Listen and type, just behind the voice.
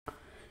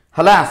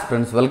Hello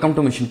aspirants, welcome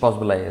to machine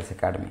possible IAS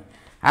academy.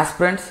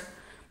 Aspirants,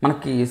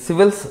 మనకి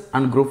civils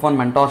and group 1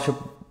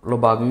 మెంటార్షిప్లో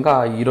భాగంగా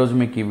ఈరోజు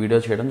మీకు ఈ వీడియో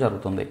చేయడం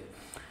జరుగుతుంది.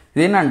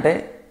 ఇదేంటంటే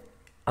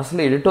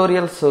అసలు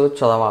ఎడిటోరియల్స్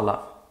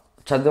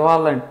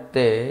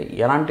చదవాలంటే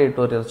ఎలాంటి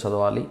ఎడిటోరియల్స్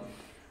చదవాలి,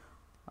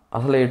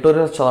 అసలు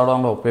ఎడిటోరియల్స్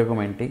చదవడంలో ఉపయోగం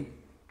ఏంటి,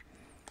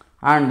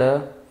 అండ్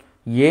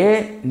ఏ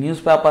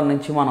న్యూస్ పేపర్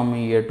నుంచి మనం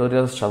ఈ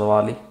ఎడిటోరియల్స్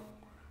చదవాలి,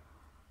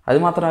 అది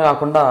మాత్రమే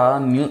కాకుండా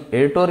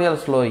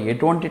ఎడిటోరియల్స్లో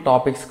ఎటువంటి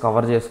టాపిక్స్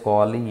కవర్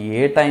చేసుకోవాలి,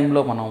 ఏ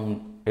టైంలో మనం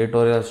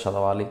ఎడిటోరియల్స్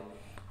చదవాలి,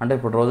 అంటే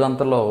ఇప్పుడు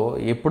రోజంతలో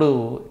ఎప్పుడు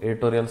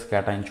ఎడిటోరియల్స్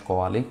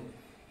కేటాయించుకోవాలి,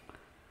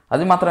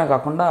 అది మాత్రమే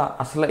కాకుండా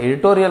అసలు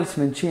ఎడిటోరియల్స్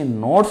నుంచి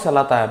నోట్స్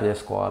ఎలా తయారు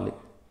చేసుకోవాలి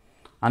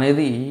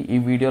అనేది ఈ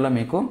వీడియోలో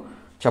మీకు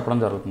చెప్పడం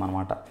జరుగుతుంది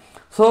అనమాట.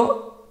 సో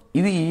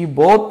ఇది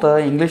both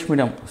English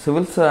medium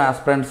civils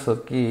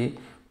ఆస్పిరెంట్స్కి,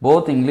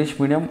 both English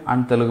medium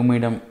and Telugu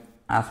medium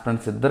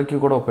aspirants ఇద్దరికీ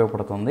కూడా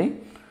ఉపయోగపడుతుంది.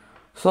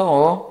 సో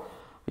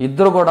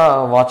ఇద్దరు కూడా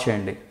వాచ్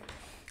చేయండి.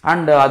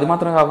 అండ్ అది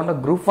మాత్రమే కాకుండా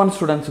గ్రూప్ 1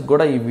 స్టూడెంట్స్కి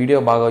కూడా ఈ వీడియో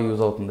బాగా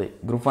యూజ్ అవుతుంది.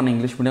 Group 1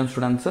 English medium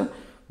students,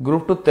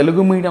 group 2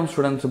 Telugu medium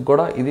స్టూడెంట్స్కి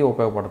కూడా ఇది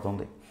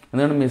ఉపయోగపడుతుంది.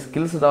 ఎందుకంటే మీ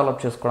స్కిల్స్ డెవలప్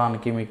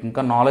చేసుకోవడానికి, మీకు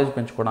ఇంకా నాలెడ్జ్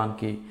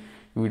పెంచుకోవడానికి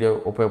ఈ వీడియో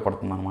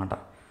ఉపయోగపడుతుంది అనమాట.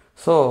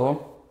 సో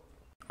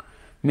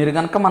మీరు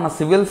కనుక మన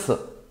civils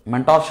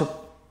mentorship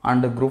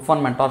and group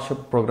 1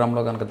 mentorship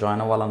ప్రోగ్రాంలో కనుక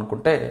జాయిన్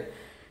అవ్వాలనుకుంటే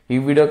ఈ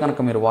వీడియో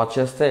కనుక మీరు వాచ్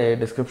చేస్తే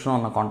డిస్క్రిప్షన్లో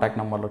ఉన్న కాంటాక్ట్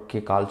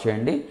నెంబర్కి కాల్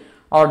చేయండి.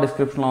 ఆ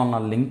డిస్క్రిప్షన్లో ఉన్న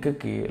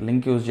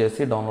లింక్ యూజ్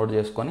చేసి డౌన్లోడ్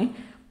చేసుకొని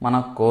మన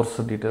కోర్స్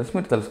డీటెయిల్స్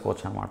మీరు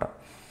తెలుసుకోవచ్చు అనమాట.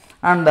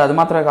 అండ్ అది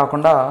మాత్రమే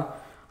కాకుండా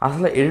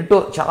అసలు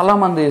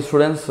చాలామంది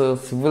స్టూడెంట్స్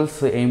సివిల్స్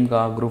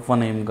ఎయిమ్గా, గ్రూప్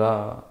 1 ఎయిమ్గా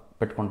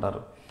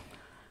పెట్టుకుంటారు.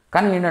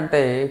 కానీ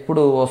ఏంటంటే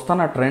ఇప్పుడు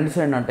వస్తున్న ట్రెండ్స్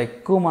ఏంటంటే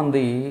ఎక్కువ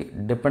మంది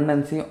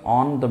డిపెండెన్సీ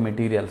ఆన్ ద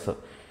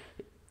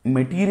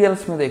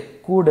మెటీరియల్స్ మీద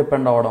ఎక్కువ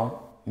డిపెండ్ అవ్వడం,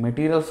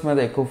 మెటీరియల్స్ మీద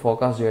ఎక్కువ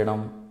ఫోకస్ చేయడం,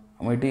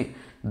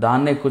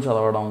 దాన్ని ఎక్కువ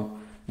చదవడం,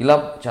 ఇలా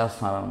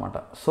చేస్తున్నారనమాట.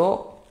 సో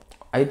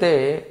అయితే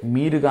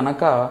మీరు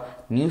కనుక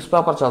న్యూస్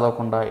పేపర్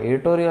చదవకుండా,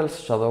 ఎడిటోరియల్స్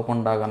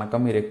చదవకుండా కనుక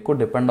మీరు ఎక్కువ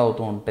డిపెండ్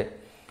అవుతూ ఉంటే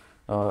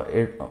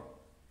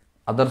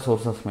అదర్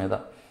సోర్సెస్ మీద,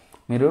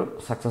 మీరు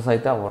సక్సెస్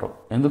అయితే అవ్వరు.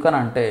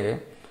 ఎందుకనంటే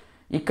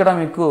ఇక్కడ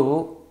మీకు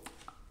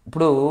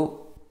ఇప్పుడు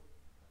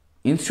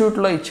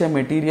ఇన్స్టిట్యూట్లో ఇచ్చే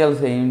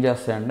మెటీరియల్స్ ఏం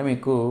చేస్తాయంటే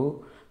మీకు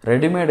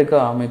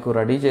రెడీమేడ్గా మీకు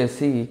రెడీ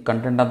చేసి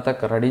కంటెంట్ అంతా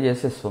రెడీ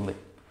చేసి ఇస్తుంది.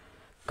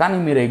 కానీ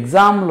మీరు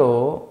ఎగ్జామ్లో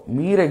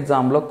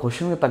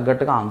క్వశ్చన్కి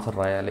తగ్గట్టుగా ఆన్సర్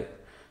రాయాలి.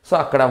 సో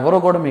అక్కడ ఎవరు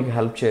కూడా మీకు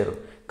హెల్ప్ చేయరు.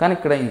 కానీ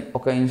ఇక్కడ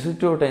ఒక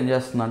ఇన్స్టిట్యూట్ ఏం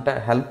చేస్తుందంటే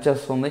హెల్ప్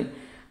చేస్తుంది.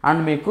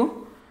 అండ్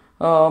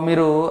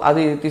మీరు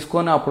అది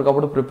తీసుకొని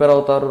అప్పటికప్పుడు ప్రిపేర్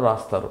అవుతారు,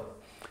 రాస్తారు.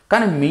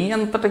 కానీ మీ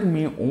అంతటికి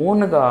మీ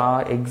ఓన్గా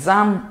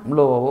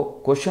ఎగ్జామ్లో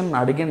క్వశ్చన్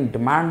అడిగిన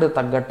డిమాండ్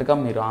తగ్గట్టుగా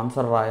మీరు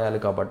ఆన్సర్ రాయాలి.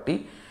 కాబట్టి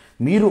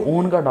మీరు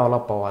ఓన్గా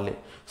డెవలప్ అవ్వాలి.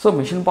 సో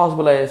మిషన్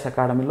పాసిబుల్ ఐఏఎస్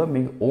అకాడమీలో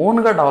మీకు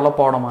ఓన్గా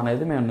డెవలప్ అవ్వడం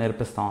అనేది మేము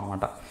నేర్పిస్తాం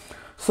అనమాట.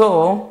 సో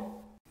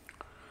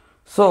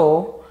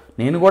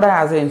నేను కూడా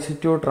యాజ్ ఏ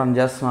ఇన్స్టిట్యూట్ రన్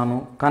చేస్తున్నాను.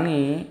 కానీ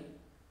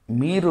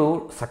మీరు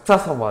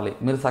సక్సెస్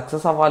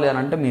అవ్వాలి అని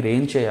అంటే మీరు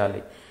ఏం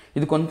చేయాలి?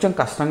 ఇది కొంచెం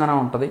కష్టంగానే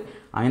ఉంటుంది.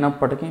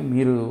 అయినప్పటికీ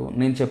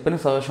నేను చెప్పిన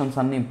సజెషన్స్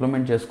అన్నీ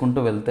ఇంప్లిమెంట్ చేసుకుంటూ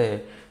వెళ్తే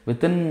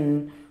వితిన్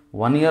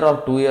 1 year or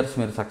 2 years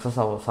మీరు సక్సెస్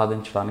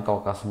సాధించడానికి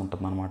అవకాశం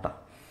ఉంటుందన్నమాట.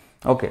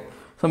 ఓకే,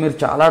 సో మీరు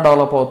చాలా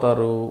డెవలప్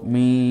అవుతారు.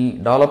 మీ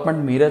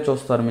డెవలప్మెంట్ మీరే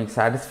చూస్తారు. మీకు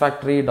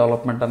సాటిస్ఫాక్టరీ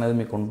డెవలప్మెంట్ అనేది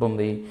మీకు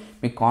ఉంటుంది.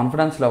 మీకు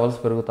కాన్ఫిడెన్స్ లెవెల్స్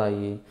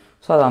పెరుగుతాయి.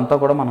 సో అదంతా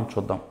కూడా మనం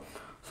చూద్దాం.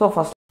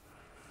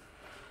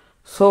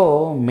 So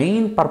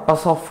main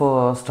purpose of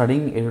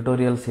studying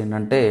editorials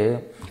ఏంటంటే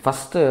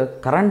ఫస్ట్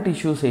కరెంట్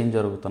ఇష్యూస్ ఏం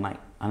జరుగుతున్నాయి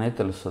అనేది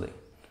తెలుస్తుంది.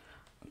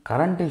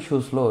 కరెంట్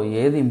ఇష్యూస్లో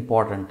ఏది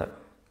ఇంపార్టెంట్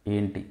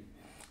ఏంటి?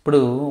 ఇప్పుడు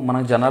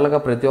మనకు జనరల్గా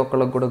ప్రతి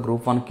ఒక్కళ్ళకి కూడా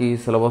గ్రూప్ 1కి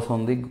సిలబస్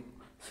ఉంది,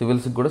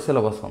 సివిల్స్కి కూడా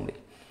సిలబస్ ఉంది.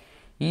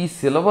 ఈ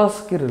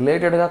సిలబస్కి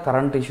రిలేటెడ్గా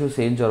కరెంట్ ఇష్యూస్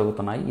ఏం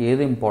జరుగుతున్నాయి,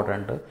 ఏది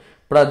ఇంపార్టెంట్,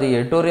 ఇప్పుడు అది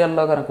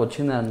ఎడిటోరియల్లో కనుక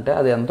వచ్చింది అంటే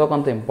అది ఎంతో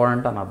కొంత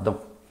ఇంపార్టెంట్ అని అర్థం.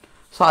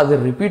 సో అది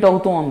రిపీట్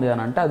అవుతూ ఉంది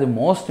అని అంటే అది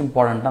మోస్ట్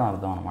ఇంపార్టెంట్ అని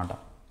అర్థం అనమాట.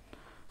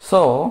 So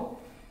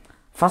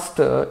first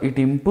it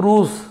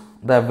improves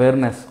the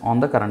awareness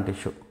on the current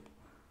issue.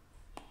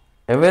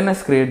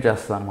 Awareness create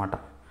చేస్తుంది అనమాట.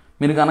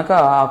 మీరు కనుక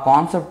ఆ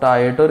కాన్సెప్ట్, ఆ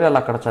ఎడిటోరియల్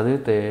అక్కడ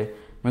చదివితే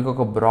మీకు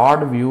ఒక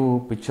బ్రాడ్ వ్యూ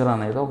పిక్చర్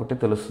అనేది ఒకటి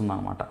తెలుస్తుంది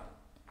అనమాట.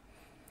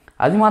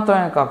 అది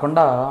మాత్రమే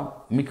కాకుండా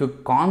మీకు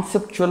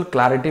కాన్సెప్చువల్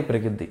క్లారిటీ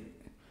పెరిగిద్ది.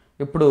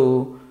 ఇప్పుడు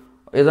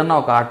ఏదన్నా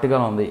ఒక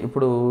ఆర్టికల్ ఉంది,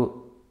 ఇప్పుడు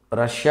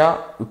రష్యా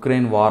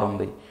యుక్రెయిన్ వార్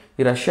ఉంది.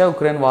 ఈ రష్యా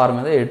యుక్రెయిన్ వార్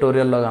మీద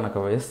ఎడిటోరియల్లో కనుక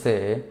వేస్తే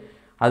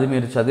అది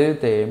మీరు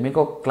చదివితే మీకు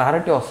ఒక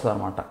క్లారిటీ వస్తుంది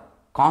అనమాట.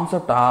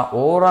 కాన్సెప్ట్ ఆ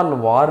ఓవరాల్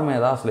వార్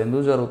మీద అసలు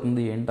ఎందుకు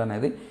జరుగుతుంది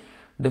ఏంటనేది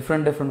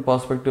డిఫరెంట్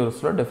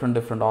పర్స్పెక్టివ్స్లో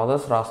డిఫరెంట్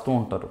ఆథర్స్ రాస్తూ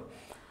ఉంటారు.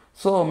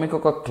 సో మీకు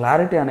ఒక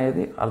క్లారిటీ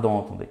అనేది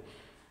అర్థమవుతుంది.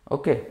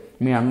 ఓకే,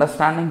 మీ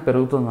అండర్స్టాండింగ్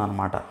పెరుగుతుంది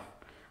అనమాట.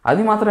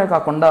 అది మాత్రమే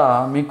కాకుండా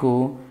మీకు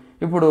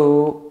ఇప్పుడు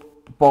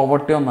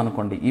పావర్టీ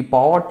ఉందనుకోండి, ఈ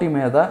పావర్టీ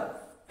మీద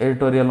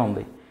ఎడిటోరియల్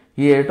ఉంది.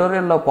 ఈ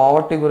ఎడిటోరియల్లో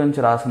పావర్టీ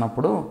గురించి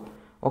రాసినప్పుడు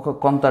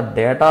కొంత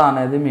డేటా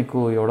అనేది మీకు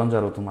ఇవ్వడం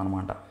జరుగుతుంది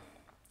అనమాట.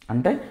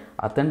 అంటే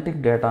అథెంటిక్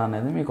డేటా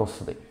అనేది మీకు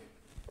వస్తుంది.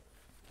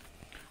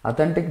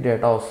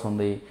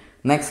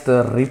 నెక్స్ట్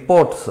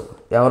రిపోర్ట్స్,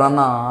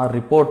 ఎవరన్నా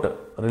రిపోర్ట్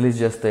రిలీజ్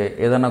చేస్తే,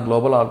 ఏదైనా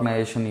గ్లోబల్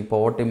ఆర్గనైజేషన్ ఈ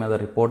పవర్టీ మీద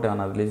రిపోర్ట్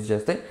ఏమైనా రిలీజ్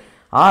చేస్తే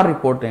ఆ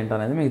రిపోర్ట్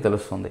ఏంటనేది మీకు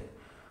తెలుస్తుంది.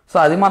 సో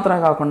అది మాత్రమే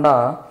కాకుండా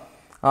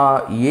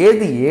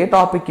ఏ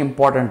టాపిక్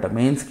ఇంపార్టెంట్,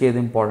 మెయిన్స్కి ఏది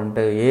ఇంపార్టెంట్,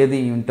 ఏది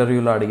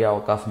ఇంటర్వ్యూలో అడిగే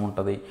అవకాశం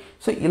ఉంటుంది,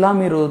 సో ఇలా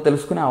మీరు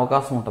తెలుసుకునే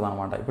అవకాశం ఉంటుంది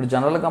అనమాట. ఇప్పుడు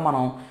జనరల్గా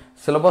మనం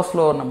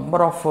సిలబస్లో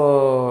నెంబర్ ఆఫ్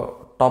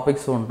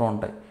టాపిక్స్ ఉంటూ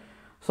ఉంటాయి.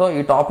 సో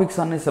ఈ టాపిక్స్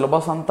అన్ని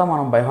సిలబస్ అంతా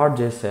మనం బైహార్ట్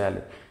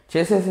చేసేయాలి.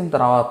 చేసేసిన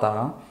తర్వాత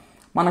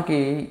మనకి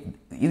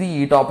ఇది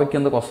ఈ టాపిక్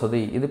కిందకు వస్తుంది,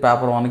 ఇది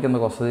పేపర్ 1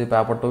 కిందకు వస్తుంది,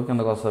 పేపర్ 2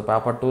 కిందకు వస్తుంది,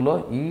 పేపర్ 2లో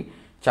ఈ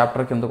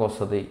చాప్టర్ కిందకు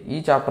వస్తుంది, ఈ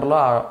చాప్టర్లో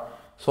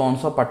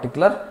సో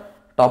పర్టికులర్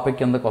టాపిక్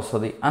కిందకు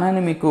వస్తుంది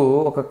అని మీకు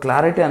ఒక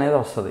క్లారిటీ అనేది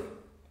వస్తుంది.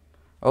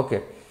 ఓకే,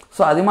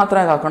 సో అది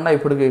మాత్రమే కాకుండా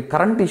ఇప్పుడు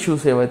కరెంట్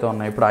ఇష్యూస్ ఏవైతే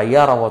ఉన్నాయో, ఇప్పుడు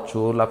ఐఆర్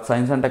అవ్వచ్చు, లేకపోతే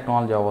సైన్స్ అండ్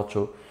టెక్నాలజీ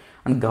అవ్వచ్చు,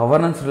 అండ్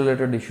గవర్నెన్స్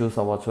రిలేటెడ్ ఇష్యూస్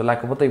అవ్వచ్చు,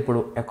 లేకపోతే ఇప్పుడు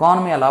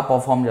ఎకానమీ ఎలా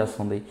పర్ఫామ్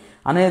చేస్తుంది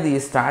అనేది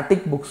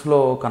స్టాటిక్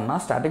బుక్స్లో కన్నా,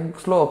 స్టాటిక్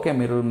బుక్స్లో ఓకే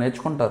మీరు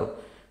నేర్చుకుంటారు,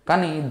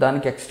 కానీ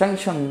దానికి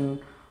ఎక్స్టెన్షన్,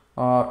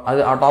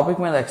 అది ఆ టాపిక్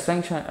మీద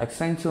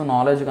ఎక్స్టెన్సివ్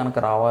నాలెడ్జ్ కనుక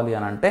రావాలి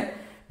అని అంటే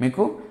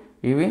మీకు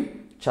ఇవి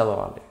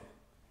చదవాలి.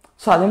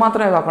 సో అది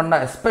మాత్రమే కాకుండా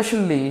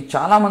ఎస్పెషల్లీ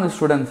చాలామంది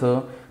స్టూడెంట్స్,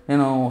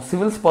 నేను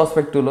సివిల్స్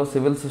పర్స్పెక్టివ్లో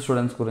సివిల్స్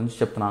స్టూడెంట్స్ గురించి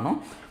చెప్తున్నాను.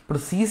 ఇప్పుడు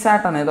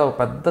సీసాట్ అనేది ఒక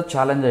పెద్ద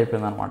ఛాలెంజ్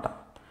అయిపోయింది అనమాట.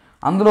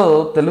 అందులో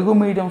తెలుగు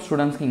మీడియం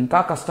స్టూడెంట్స్కి ఇంకా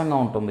కష్టంగా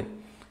ఉంటుంది.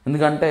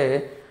 ఎందుకంటే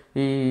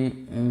ఈ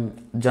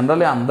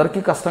జనరల్లీ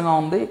అందరికీ కష్టంగా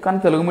ఉంది, కానీ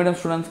తెలుగు మీడియం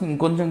స్టూడెంట్స్కి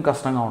ఇంకొంచెం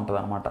కష్టంగా ఉంటుంది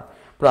అనమాట.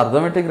 ఇప్పుడు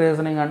అర్థమెటిక్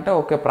రీజనింగ్ అంటే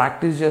ఓకే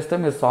ప్రాక్టీస్ చేస్తే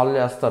మీరు సాల్వ్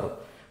చేస్తారు,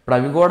 ఇప్పుడు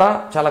అవి కూడా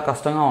చాలా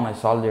కష్టంగా ఉన్నాయి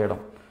సాల్వ్ చేయడం.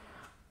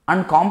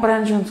 అండ్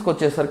కాంప్రహెన్షన్స్కి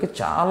వచ్చేసరికి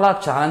చాలా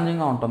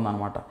ఛాలెంజింగ్గా ఉంటుంది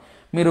అనమాట.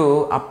 మీరు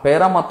ఆ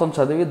పేరా మొత్తం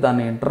చదివి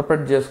దాన్ని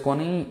ఇంటర్ప్రెట్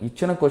చేసుకొని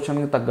ఇచ్చిన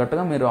క్వశ్చన్కి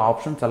తగ్గట్టుగా మీరు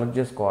ఆప్షన్ సెలెక్ట్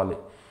చేసుకోవాలి.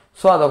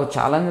 సో అదొక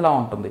ఛాలెంజ్లా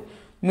ఉంటుంది.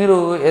 మీరు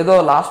ఏదో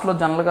లాస్ట్లో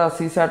జనరల్గా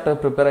సీసాట్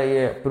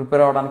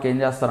ప్రిపేర్ అవ్వడానికి ఏం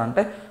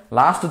చేస్తారంటే,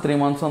 లాస్ట్ 3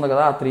 months ఉంది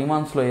కదా, ఆ 3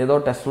 monthsలో ఏదో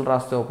టెస్టులు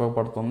రాస్తే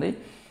ఉపయోగపడుతుంది,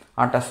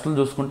 ఆ టెస్టులు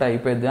చూసుకుంటే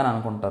అయిపోద్ది అని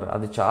అనుకుంటారు.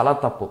 అది చాలా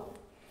తప్పు.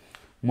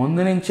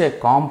 ముందు నుంచే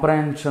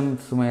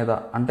కాంప్రహెన్షన్స్ మీద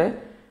అంటే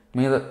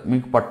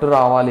మీకు పట్టు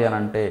రావాలి అని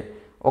అంటే,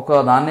 ఒక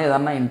దాన్ని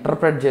ఏదన్నా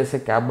ఇంటర్ప్రెట్ చేసే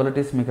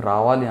క్యాపబిలిటీస్ మీకు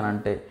రావాలి అని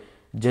అంటే,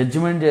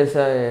 జడ్జిమెంట్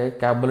చేసే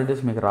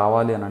క్యాపబిలిటీస్ మీకు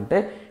రావాలి అని అంటే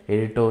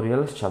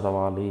ఎడిటోరియల్స్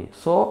చదవాలి.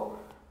 సో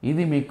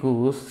ఇది మీకు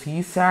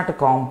సీసాట్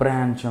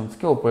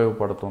కాంప్రహెన్షన్స్కి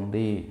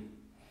ఉపయోగపడుతుంది.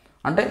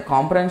 అంటే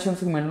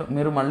కాంప్రహెన్షన్స్కి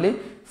మీరు మళ్ళీ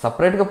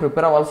సపరేట్గా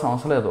ప్రిపేర్ అవ్వాల్సిన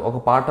అవసరం లేదు. ఒక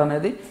పార్ట్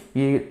అనేది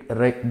ఈ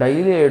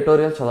డైలీ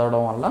ఎడిటోరియల్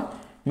చదవడం వల్ల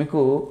మీకు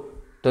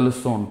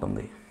తెలుస్తూ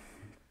ఉంటుంది.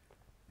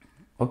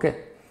 ఓకే,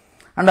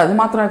 అండ్ అది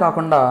మాత్రమే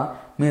కాకుండా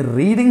మీ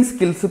రీడింగ్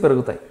స్కిల్స్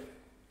పెరుగుతాయి.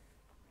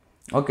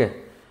 ఓకే,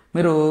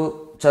 మీరు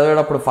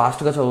చదివేటప్పుడు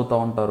ఫాస్ట్గా చదువుతూ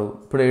ఉంటారు.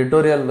 ఇప్పుడు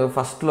ఎడిటోరియల్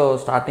ఫస్ట్లో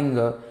స్టార్టింగ్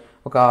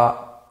ఒక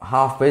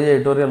హాఫ్ పేజ్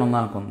ఎడిటోరియల్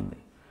ఉందనుకుంది,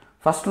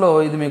 ఫస్ట్లో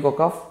ఇది మీకు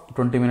ఒక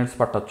 20 minutes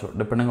పట్టచ్చు,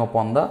 depending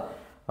upon the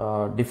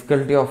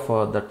difficulty of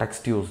the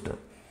text used.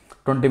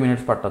 20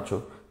 minutes పట్టచ్చు.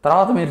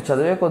 తర్వాత మీరు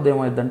చదివే కొద్ది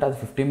ఏమైందంటే అది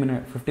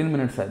 15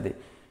 minutes అయింది,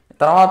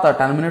 తర్వాత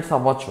 10 minutes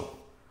అవ్వచ్చు.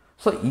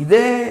 సో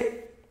ఇదే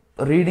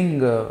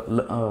రీడింగ్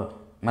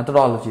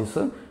మెథడాలజీస్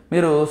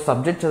మీరు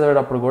సబ్జెక్ట్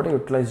చదివేటప్పుడు కూడా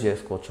యూటిలైజ్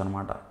చేసుకోవచ్చు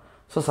అనమాట.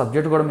 సో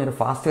సబ్జెక్ట్ కూడా మీరు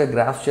ఫాస్ట్గా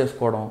గ్రాస్ప్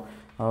చేసుకోవడం,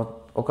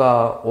 ఒక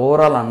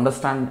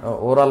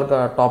ఓవరాల్గా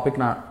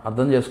టాపిక్ని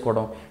అర్థం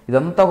చేసుకోవడం,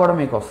 ఇదంతా కూడా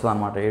మీకు వస్తుంది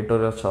అనమాట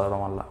ఎడిటోరియల్స్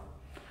చదవడం వల్ల.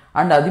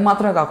 అండ్ అది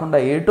మాత్రమే కాకుండా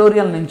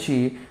ఎడిటోరియల్ నుంచి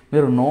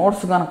మీరు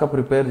నోట్స్ కనుక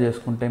ప్రిపేర్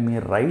చేసుకుంటే మీ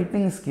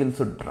రైటింగ్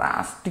స్కిల్స్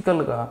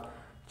డ్రాస్టికల్గా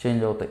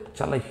చేంజ్ అవుతాయి,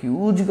 చాలా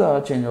హ్యూజ్గా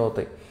చేంజ్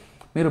అవుతాయి.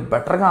 మీరు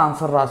బెటర్గా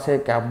ఆన్సర్ రాసే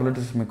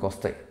క్యాపబిలిటీస్ మీకు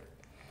వస్తాయి,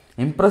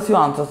 ఇంప్రెసివ్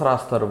ఆన్సర్స్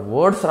రాస్తారు,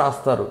 వర్డ్స్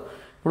రాస్తారు.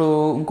 ఇప్పుడు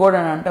ఇంకోటి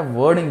ఏంటంటే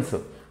వర్డింగ్స్,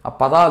 ఆ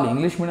పదాలు,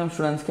 ఇంగ్లీష్ మీడియం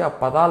స్టూడెంట్స్కి ఆ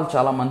పదాలు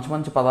చాలా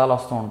మంచి పదాలు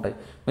వస్తూ ఉంటాయి.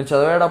 మీరు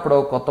చదివేటప్పుడు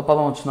కొత్త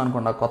పదం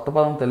వచ్చిందనుకోండి, ఆ కొత్త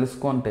పదం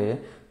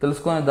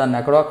తెలుసుకొని దాన్ని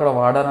ఎక్కడో అక్కడ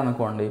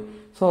వాడారనుకోండి,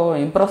 సో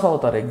ఇంప్రెస్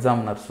అవుతారు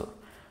ఎగ్జామినర్స్.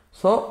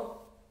 సో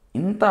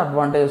ఇంత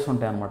అడ్వాంటేజెస్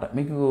ఉంటాయి అన్నమాట.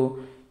 మీకు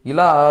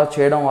ఇలా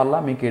చేయడం వల్ల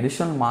మీకు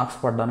ఎడిషనల్ మార్క్స్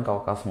పడడానికి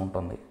అవకాశం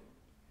ఉంటుంది.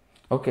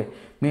 ఓకే,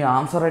 మీ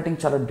ఆన్సర్ రైటింగ్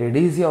చాలా డెడ్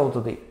ఈజీ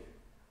అవుతుంది.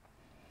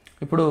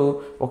 ఇప్పుడు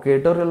ఒక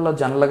ఎడిటోరియల్లో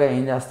జనరల్గా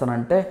ఏం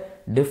చేస్తానంటే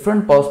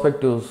డిఫరెంట్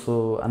పర్స్పెక్టివ్స్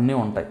అన్నీ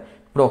ఉంటాయి.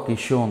 ఇప్పుడు ఒక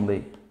ఇష్యూ ఉంది,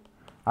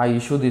 ఆ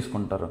ఇష్యూ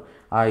తీసుకుంటారు,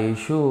 ఆ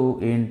ఇష్యూ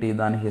ఏంటి,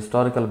 దాని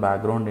హిస్టారికల్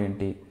బ్యాక్గ్రౌండ్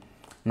ఏంటి,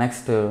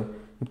 నెక్స్ట్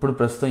ఇప్పుడు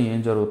ప్రస్తుతం ఏం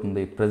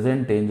జరుగుతుంది,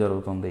 ప్రజెంట్ ఏం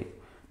జరుగుతుంది,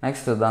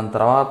 నెక్స్ట్ దాని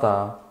తర్వాత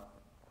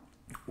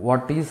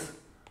what is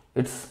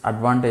it's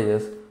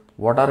advantages,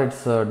 what are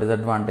it's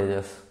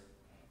disadvantages.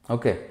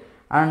 Okay,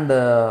 and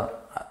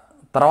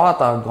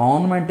తర్వాత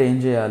గవర్నమెంట్ ఏం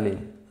చేయాలి,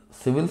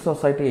 సివిల్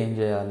సొసైటీ ఏం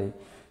చేయాలి,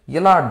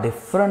 ఇలా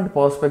డిఫరెంట్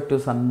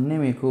పర్స్పెక్టివ్స్ అన్నీ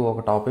మీకు ఒక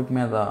టాపిక్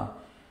మీద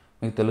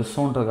మీకు తెలుస్తూ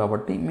ఉంటుంది.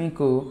 కాబట్టి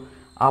మీకు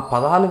ఆ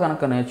పదాలు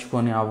కనుక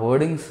నేర్చుకొని ఆ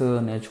వర్డింగ్స్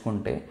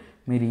నేర్చుకుంటే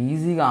మీరు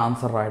ఈజీగా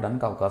ఆన్సర్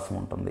రాయడానికి అవకాశం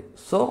ఉంటుంది.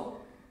 సో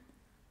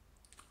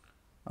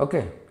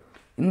ఓకే,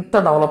 ఇంత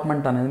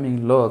డెవలప్మెంట్ అనేది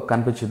మీలో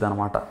కనిపించింది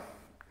అనమాట.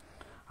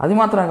 అది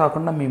మాత్రమే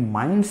కాకుండా మీ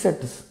మైండ్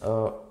సెట్,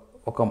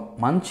 ఒక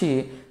మంచి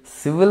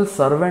సివిల్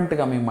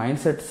సర్వెంట్గా మీ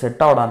మైండ్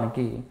సెట్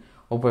అవ్వడానికి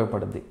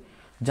ఉపయోగపడుద్ది.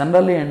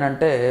 జనరల్లీ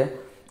ఏంటంటే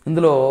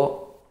ఇందులో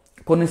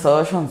కొన్ని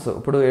సజెషన్స్,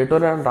 ఇప్పుడు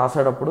ఎడిటోరియల్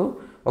రాసేటప్పుడు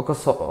ఒక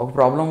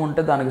ప్రాబ్లం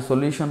ఉంటే దానికి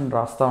సొల్యూషన్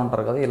రాస్తూ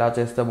ఉంటారు కదా, ఇలా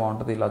చేస్తే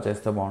బాగుంటుంది, ఇలా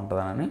చేస్తే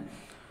బాగుంటుంది అని.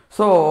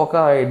 సో ఒక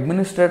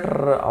అడ్మినిస్ట్రేటర్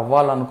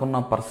అవ్వాలనుకున్న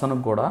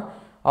పర్సన్కి కూడా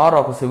ఆర్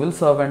ఒక సివిల్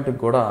సర్వెంట్కి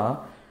కూడా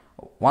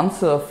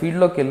వన్స్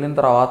ఫీల్డ్లోకి వెళ్ళిన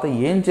తర్వాత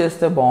ఏం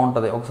చేస్తే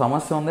బాగుంటుంది, ఒక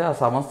సమస్య ఉంది, ఆ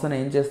సమస్యను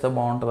ఏం చేస్తే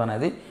బాగుంటుంది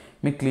అనేది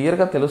మీకు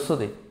క్లియర్గా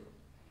తెలుస్తుంది.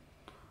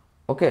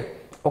 ఓకే,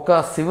 ఒక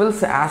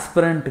సివిల్స్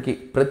యాస్పిరెంట్కి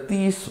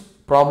ప్రతి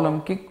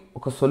ప్రాబ్లంకి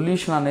ఒక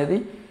సొల్యూషన్ అనేది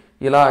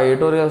ఇలా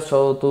ఎడిటోరియల్స్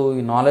చదువుతూ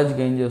ఈ నాలెడ్జ్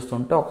గెయిన్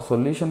చేస్తుంటే ఒక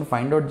సొల్యూషన్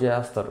ఫైండ్ అవుట్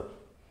చేస్తారు.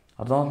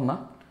 అర్థమవుతుందా?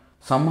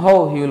 Somehow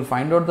he will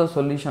find out the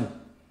solution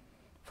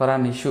for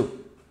an issue.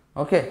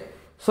 Okay,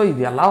 so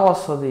ఇది ఎలా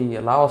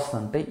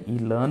వస్తుందంటే ఈ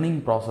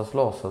లెర్నింగ్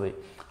ప్రాసెస్లో వస్తుంది.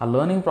 ఆ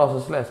లెర్నింగ్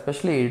ప్రాసెస్లో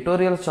ఎస్పెషల్లీ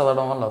ఎడిటోరియల్స్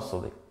చదవడం వల్ల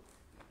వస్తుంది.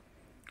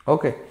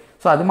 ఓకే,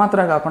 సో అది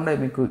మాత్రమే కాకుండా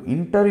మీకు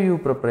ఇంటర్వ్యూ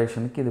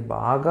ప్రిపరేషన్కి ఇది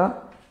బాగా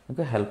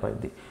మీకు హెల్ప్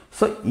అయింది.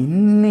 సో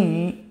ఇన్ని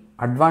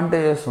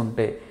అడ్వాంటేజెస్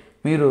ఉంటే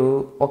మీరు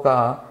ఒక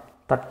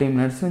 30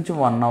 minutes నుంచి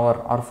 1 hour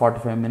ఆర్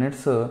 45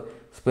 minutes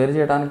స్పేర్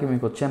చేయడానికి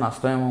మీకు వచ్చే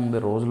నష్టం ఏముంది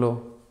రోజులో?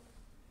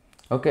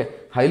 ఓకే,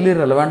 హైలీ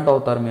రెలవెంట్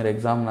అవుతారు మీరు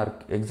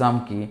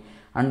ఎగ్జామ్కి.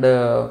 అండ్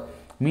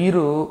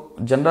మీరు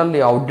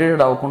జనరల్లీ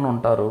అవుట్డేటెడ్ అవ్వకుండా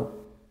ఉంటారు.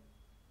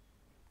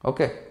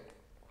 ఓకే,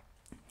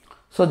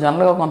 సో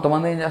జనరల్గా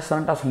కొంతమంది ఏం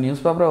చేస్తారంటే అసలు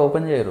న్యూస్ పేపరే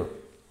ఓపెన్ చేయరు.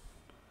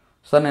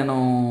 సార్ నేను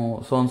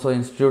సో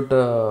ఇన్స్టిట్యూట్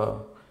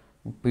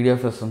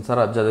పీడిఎఫ్ ఇస్తుంది సార్,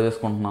 అది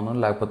చదివేసుకుంటున్నాను,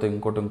 లేకపోతే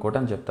ఇంకోటి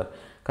అని చెప్తారు.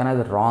 కానీ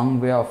అది wrong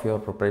way of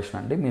your preparation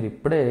అండి. మీరు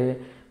ఇప్పుడే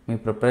మీ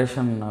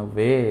ప్రిపరేషన్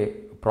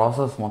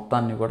ప్రాసెస్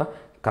మొత్తాన్ని కూడా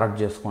కరెక్ట్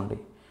చేసుకోండి.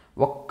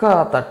 ఒక్క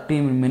 30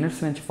 minutes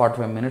నుంచి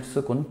 45 minutes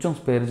కొంచెం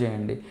స్పేర్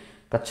చేయండి.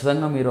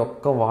 ఖచ్చితంగా మీరు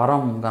ఒక్క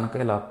వారం కనుక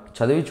ఇలా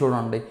చదివి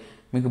చూడండి.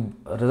 మీకు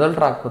రిజల్ట్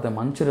రాకపోతే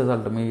మంచి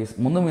రిజల్ట్,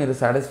 ముందు మీరు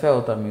సాటిస్ఫై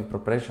అవుతారు మీ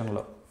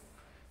ప్రిపరేషన్లో.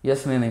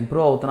 ఎస్, నేను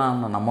ఇంప్రూవ్ అవుతున్నాను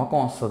అన్న నమ్మకం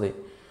వస్తుంది.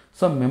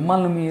 సో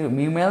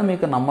మీ మీద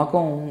మీకు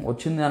నమ్మకం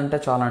వచ్చింది అంటే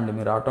చాలండి,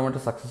 మీరు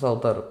ఆటోమేటిక్ సక్సెస్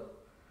అవుతారు.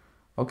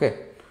 ఓకే,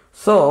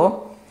 సో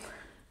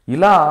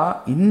ఇలా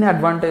ఇన్ని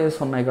అడ్వాంటేజెస్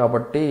ఉన్నాయి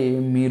కాబట్టి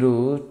మీరు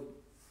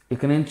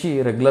ఇక నుంచి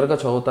రెగ్యులర్గా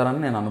చదువుతారని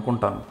నేను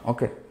అనుకుంటాను.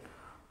 ఓకే,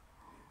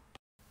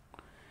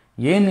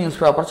 ఏ న్యూస్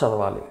పేపర్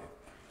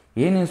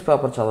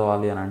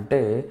చదవాలి అని అంటే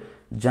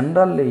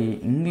జనరల్లీ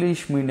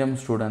ఇంగ్లీష్ మీడియం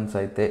స్టూడెంట్స్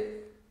అయితే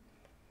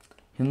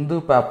Hindu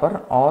paper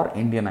are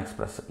Indian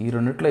express, ఈ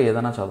రెండిట్లో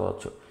ఏదైనా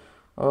చదవచ్చు.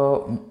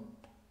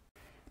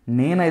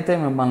 నేనైతే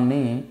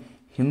మిమ్మల్ని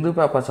హిందూ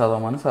పేపర్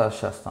చదవమని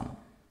సజెస్ట్ చేస్తాను.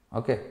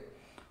 ఓకే,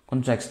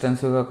 కొంచెం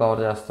ఎక్స్టెన్సివ్గా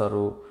కవర్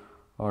చేస్తారు,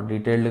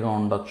 డీటెయిల్డ్గా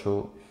ఉండొచ్చు,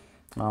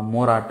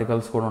 మోర్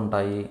ఆర్టికల్స్ కూడా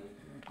ఉంటాయి.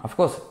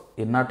 అఫ్కోర్స్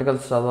ఎన్ని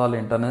ఆర్టికల్స్ చదవాలి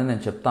ఏంటనేది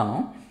నేను చెప్తాను.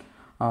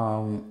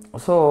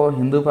 సో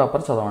హిందూ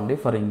పేపర్ చదవండి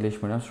for English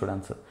medium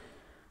students.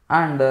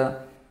 And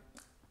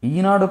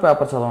Eenadu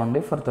paper చదవండి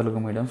for Telugu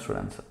medium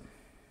students.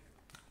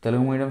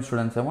 Telugu medium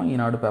students ఏమో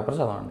ఈనాడు పేపర్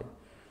చదవండి,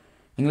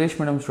 ఇంగ్లీష్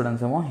మీడియం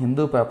స్టూడెంట్స్ ఏమో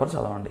హిందూ పేపర్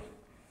చదవండి.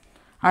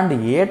 అండ్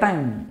ఏ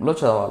టైంలో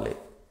చదవాలి?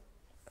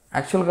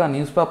 యాక్చువల్గా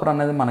న్యూస్ పేపర్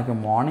అనేది మనకి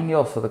మార్నింగే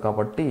వస్తుంది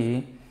కాబట్టి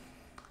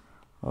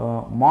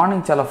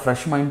మార్నింగ్ చాలా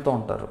ఫ్రెష్ మైండ్తో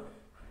ఉంటారు.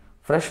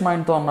 ఫ్రెష్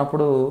మైండ్తో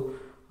ఉన్నప్పుడు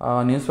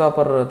న్యూస్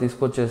పేపర్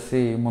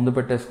తీసుకొచ్చేసి ముందు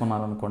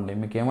పెట్టేసుకున్నారనుకోండి,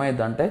 మీకు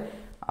ఏమైందంటే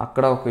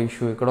అక్కడ ఒక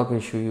ఇష్యూ, ఇక్కడ ఒక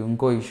ఇష్యూ,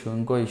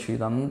 ఇంకో ఇష్యూ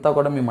ఇదంతా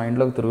కూడా మీ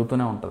మైండ్లోకి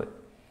తిరుగుతూనే ఉంటుంది.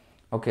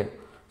 ఓకే,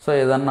 సో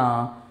ఏదన్నా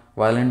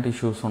వైలెంట్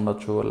ఇష్యూస్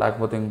ఉండొచ్చు,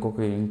 లేకపోతే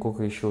ఇంకొక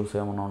ఇష్యూస్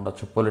ఏమైనా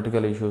ఉండొచ్చు,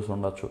 పొలిటికల్ ఇష్యూస్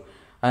ఉండొచ్చు,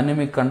 అన్నీ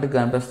మీకు కంటికి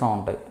కనిపిస్తూ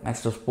ఉంటాయి.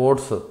 నెక్స్ట్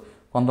స్పోర్ట్స్,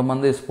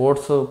 కొంతమంది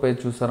స్పోర్ట్స్ పేజ్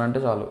చూసారంటే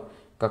చాలు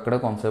అక్కడే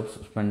కొంతసేపు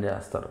స్పెండ్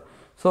చేస్తారు.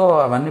 సో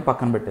అవన్నీ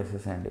పక్కన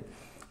పెట్టేసేసేయండి.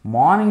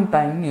 మార్నింగ్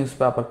టైం న్యూస్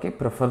పేపర్కి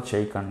ప్రిఫర్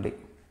చేయకండి.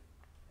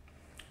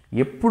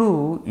 ఎప్పుడు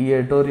ఈ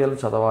ఎడిటోరియల్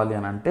చదవాలి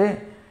అని అంటే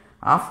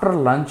ఆఫ్టర్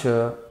లంచ్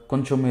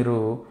కొంచెం మీరు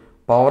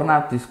పవర్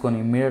న్యాప్ తీసుకొని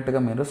ఇమ్మీడియట్గా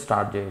మీరు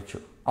స్టార్ట్ చేయొచ్చు.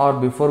 Are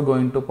before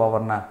going to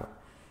power nap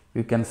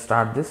you can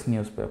start this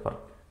news paper.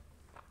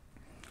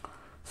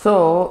 So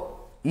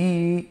ఈ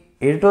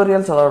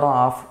ఎడిటోరియల్ చదవడం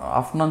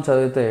ఆఫ్టర్నూన్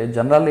చదివితే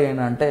జనరల్లీ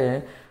ఏంటంటే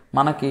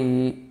మనకి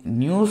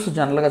న్యూస్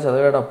జనరల్గా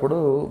చదివేటప్పుడు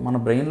మన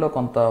బ్రెయిన్లో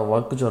కొంత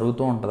వర్క్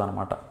జరుగుతూ ఉంటుంది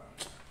అనమాట.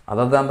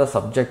 అదర్ దాన్ ద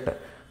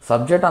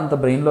సబ్జెక్ట్ అంత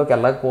బ్రెయిన్లోకి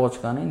వెళ్ళకపోవచ్చు,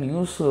 కానీ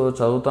న్యూస్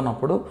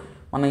చదువుతున్నప్పుడు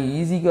మనం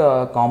ఈజీగా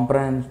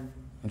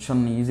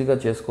కాంప్రహెన్షన్ ఈజీగా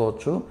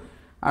చేసుకోవచ్చు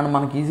అండ్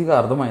మనకి ఈజీగా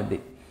అర్థమైద్ది.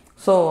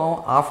 సో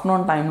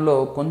ఆఫ్టర్నూన్ టైంలో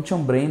కొంచెం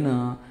బ్రెయిన్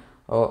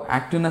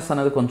యాక్టివ్నెస్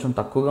అనేది కొంచెం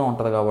తక్కువగా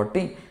ఉంటుంది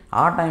కాబట్టి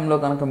ఆ టైంలో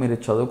కనుక మీరు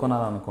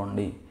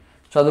చదువుకున్నారనుకోండి,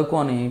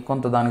 చదువుకొని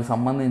కొంత దానికి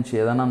సంబంధించి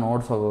ఏదైనా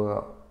నోట్స్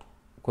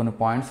కొన్ని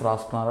పాయింట్స్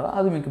రాసుకున్నారో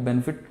అది మీకు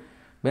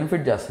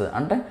బెనిఫిట్ చేస్తుంది.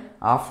 అంటే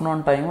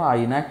ఆఫ్టర్నూన్ టైం ఆ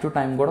ఇన్యాక్టివ్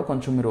టైం కూడా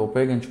కొంచెం మీరు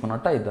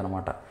ఉపయోగించుకున్నట్టు అయింది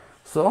అనమాట.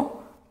 So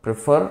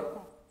prefer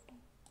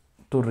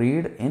to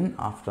read in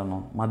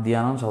afternoon,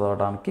 మధ్యాహ్నం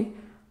చదవడానికి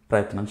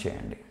ప్రయత్నం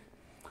చేయండి.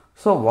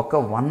 సో ఒక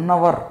 1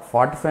 hour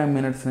 45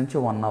 minutes నుంచి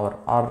 1 hour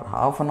or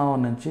half an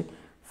hour నుంచి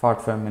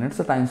 45 minutes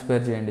టైం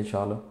స్పేర్ చేయండి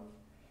చాలు.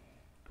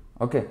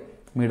 ఓకే,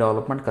 మీ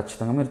డెవలప్మెంట్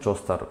ఖచ్చితంగా మీరు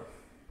చూస్తారు.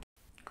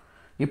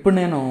 ఇప్పుడు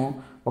నేను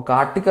ఒక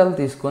ఆర్టికల్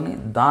తీసుకొని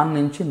దాని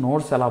నుంచి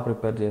నోట్స్ ఎలా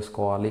ప్రిపేర్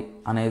చేసుకోవాలి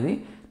అనేది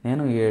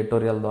నేను ఈ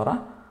ఎడిటోరియల్ ద్వారా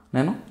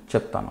నేను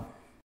చెప్తాను.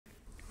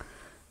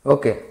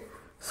 ఓకే,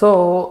 సో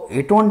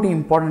ఎటువంటి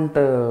ఇంపార్టెంట్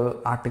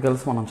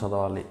ఆర్టికల్స్ మనం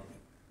చదవాలి,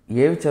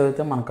 ఏవి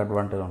చదివితే మనకు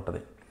అడ్వాంటేజ్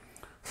ఉంటుంది.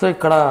 సో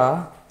ఇక్కడ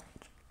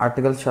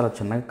ఆర్టికల్స్ చాలా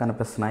చిన్నగా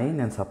కనిపిస్తున్నాయి.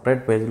 నేను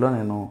సపరేట్ పేజ్లో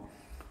నేను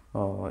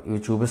ఇవి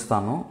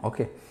చూపిస్తాను.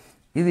 ఓకే,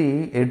 ఇది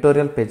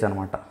ఎడిటోరియల్ పేజ్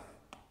అనమాట.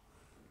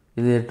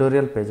 ఇది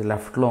ఎడిటోరియల్ పేజ్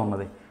లెఫ్ట్లో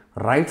ఉన్నది.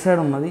 రైట్ సైడ్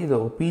ఉన్నది ఇది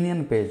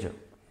ఒపీనియన్ పేజ్.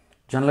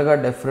 జనరల్గా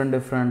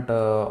డిఫరెంట్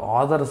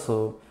ఆథర్స్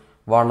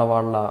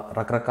వాళ్ళ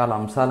రకరకాల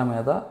అంశాల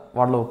మీద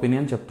వాళ్ళ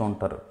ఒపీనియన్ చెప్తూ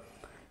ఉంటారు.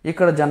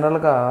 ఇక్కడ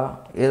జనరల్గా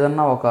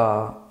ఏదన్నా ఒక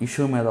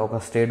ఇష్యూ మీద, ఒక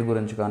స్టేట్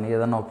గురించి కానీ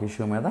ఏదన్నా ఒక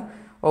ఇష్యూ మీద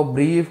ఒక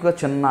బ్రీఫ్గా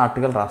చిన్న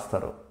ఆర్టికల్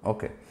రాస్తారు.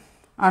 Okay,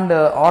 and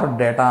are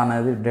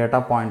data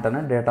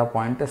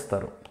point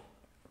ఇస్తారు,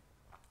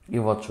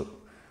 ఇవ్వచ్చు.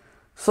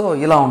 సో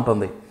ఇలా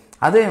ఉంటుంది.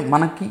 అదే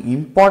మనకి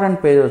ఇంపార్టెంట్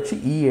పేజ్ వచ్చి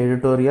ఈ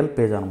ఎడిటోరియల్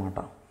పేజ్ అనమాట.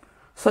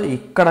 సో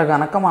ఇక్కడ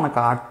కనుక మనకు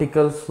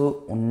ఆర్టికల్స్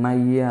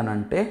ఉన్నాయి అని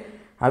అంటే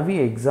అవి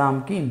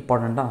ఎగ్జామ్కి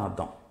ఇంపార్టెంట్ అని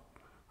అర్థం.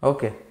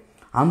 ఓకే,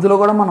 అందులో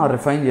కూడా మనం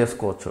రిఫైన్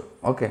చేసుకోవచ్చు.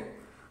 ఓకే,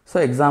 సో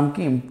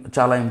ఎగ్జామ్కి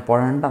చాలా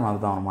ఇంపార్టెంట్ అని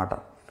అర్థం అనమాట.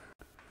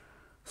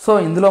 సో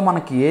ఇందులో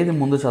మనకి ఏది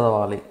ముందు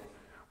చదవాలి,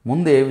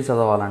 ముందు ఏవి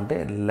చదవాలంటే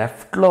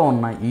లెఫ్ట్లో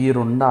ఉన్న ఈ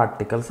 2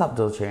 ఆర్టికల్స్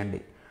అబ్జర్వ్ చేయండి.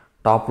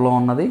 టాప్లో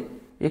ఉన్నది,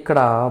 ఇక్కడ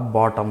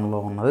బాటంలో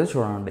ఉన్నది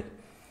చూడండి.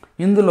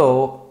 ఇందులో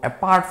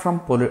అపార్ట్ ఫ్రమ్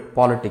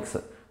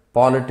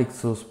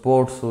పాలిటిక్స్,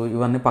 స్పోర్ట్స్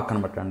ఇవన్నీ పక్కన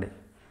పెట్టండి.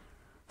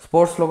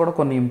 స్పోర్ట్స్లో కూడా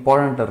కొన్ని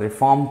ఇంపార్టెంట్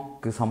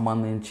రిఫార్మ్కి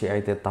సంబంధించి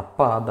అయితే తప్ప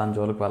దాని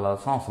జోలికి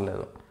వెళ్ళాల్సిన అవసరం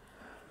లేదు.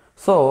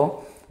 సో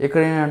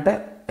ఇక్కడ ఏంటంటే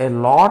a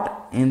lot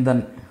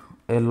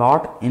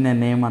in a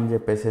name అని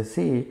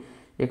చెప్పేసి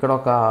ఇక్కడ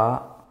ఒక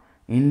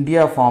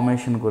ఇండియా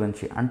ఫార్మేషన్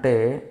గురించి, అంటే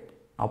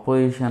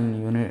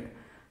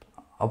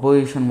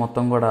అపోజిషన్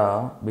మొత్తం కూడా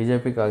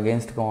బీజేపీకి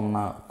అగెన్స్ట్గా ఉన్న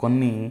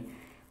కొన్ని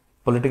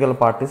పొలిటికల్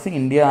పార్టీస్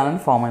ఇండియా అని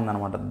ఫామ్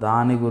అయిందనమాట.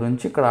 దాని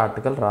గురించి ఇక్కడ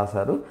ఆర్టికల్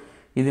రాశారు.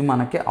 ఇది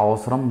మనకి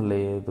అవసరం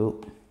లేదు.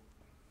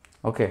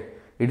 Okay,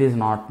 it is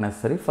not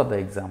necessary for the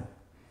exam.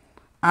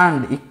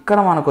 And ఇక్కడ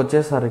మనకు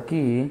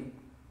వచ్చేసరికి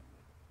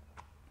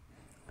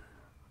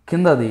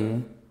కిందది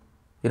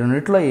ఈ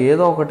రెండిట్లో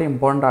ఏదో ఒకటి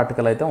ఇంపార్టెంట్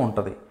ఆర్టికల్ అయితే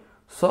ఉంటుంది.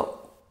 సో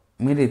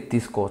మీరు ఇది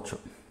తీసుకోవచ్చు.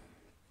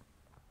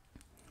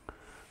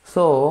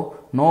 So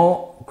no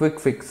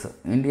quick fix,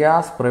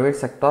 India's private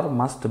sector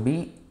must be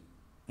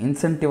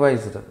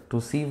incentivized to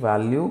see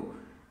value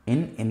in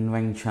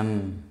invention.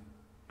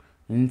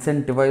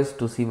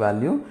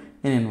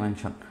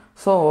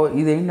 So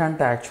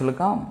ఇదేంటంటే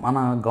యాక్చువల్గా మన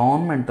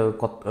గవర్నమెంట్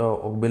ఒక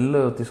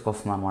బిల్లు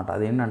తీసుకొస్తుంది అనమాట.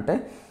 అదేంటంటే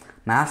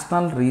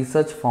నేషనల్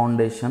రీసెర్చ్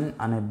ఫౌండేషన్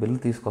అనే బిల్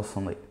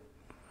తీసుకొస్తుంది.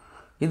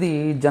 ఇది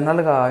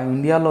జనరల్గా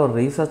ఇండియాలో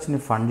రీసెర్చ్ని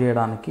ఫండ్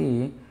చేయడానికి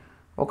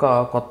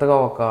కొత్తగా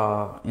ఒక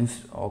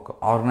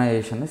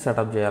ఆర్గనైజేషన్ని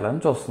సెటప్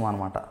చేయాలని చూస్తుంది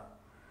అనమాట.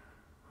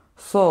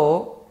 సో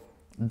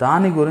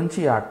దాని గురించి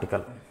ఈ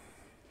ఆర్టికల్.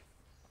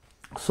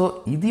 సో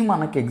ఇది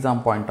మనకి ఎగ్జామ్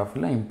పాయింట్ ఆఫ్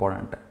వ్యూలో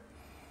ఇంపార్టెంట్.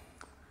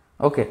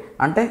 ఓకే,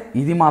 అంటే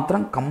ఇది మాత్రం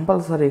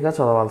కంపల్సరీగా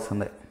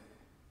చదవాల్సిందే.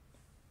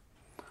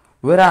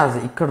 వెరాజ్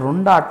ఇక్కడ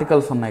 2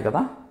 ఆర్టికల్స్ ఉన్నాయి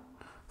కదా.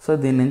 సో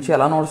దీని నుంచి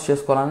ఎలా నోట్స్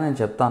చేసుకోవాలని నేను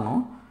చెప్తాను.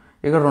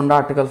 ఇక్కడ 2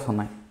 ఆర్టికల్స్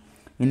ఉన్నాయి.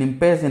 In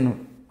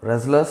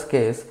wrestlers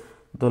case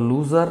the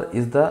loser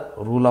is the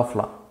rule of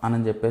law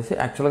అని చెప్పేసి,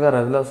 యాక్చువల్గా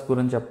రెజ్లర్స్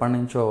గురించి ఎప్పటి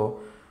నుంచో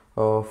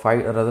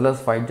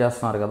రెజ్లర్స్ ఫైట్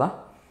చేస్తున్నారు కదా,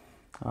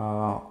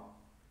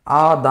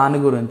 దాని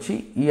గురించి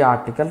ఈ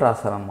ఆర్టికల్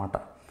రాశారనమాట.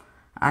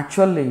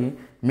 యాక్చువల్లీ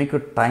మీకు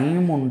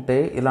టైం ఉంటే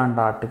ఇలాంటి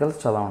ఆర్టికల్స్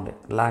చదవండి,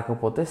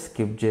 లేకపోతే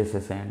స్కిప్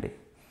చేసేసేయండి.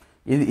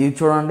 ఇది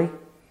చూడండి,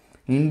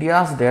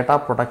 ఇండియాస్ డేటా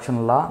ప్రొటెక్షన్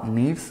లా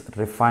నీడ్స్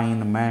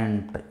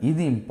రిఫైన్మెంట్.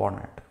 ఇది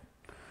ఇంపార్టెంట్.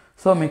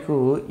 సో మీకు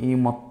ఈ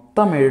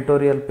మొత్తం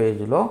ఎడిటోరియల్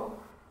పేజ్లో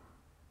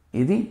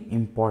ఇది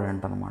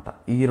ఇంపార్టెంట్ అనమాట.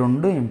 ఈ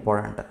 2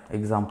 ఇంపార్టెంట్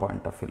ఎగ్జామ్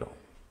పాయింట్ ఆఫ్ వ్యూలో.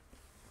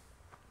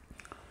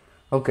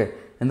 ఓకే,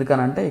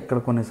 ఎందుకనంటే ఇక్కడ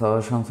కొన్ని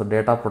సజెషన్స్,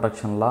 డేటా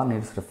ప్రొటెక్షన్ లా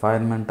నీడ్స్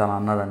రిఫైన్మెంట్ అని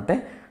అన్నాడంటే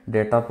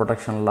డేటా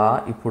ప్రొటెక్షన్ లా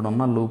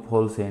ఇప్పుడున్న లూప్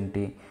హోల్స్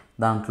ఏంటి,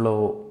 దాంట్లో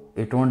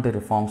ఎటువంటి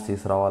రిఫార్మ్స్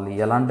తీసుకురావాలి,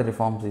 ఎలాంటి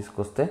రిఫార్మ్స్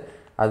తీసుకొస్తే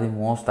అది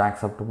మోస్ట్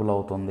యాక్సెప్టబుల్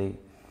అవుతుంది.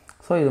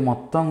 సో ఇది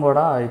మొత్తం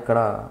కూడా ఇక్కడ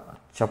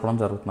చెప్పడం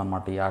జరుగుతుంది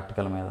అన్నమాట ఈ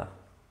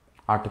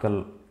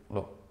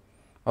ఆర్టికల్లో.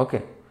 ఓకే,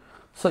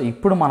 సో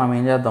ఇప్పుడు మనం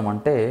ఏం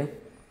చేద్దామంటే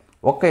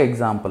ఒక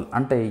ఎగ్జాంపుల్,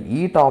 అంటే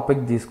ఈ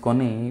టాపిక్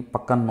తీసుకొని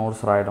పక్కన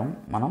నోట్స్ రాయడం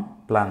మనం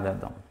ప్లాన్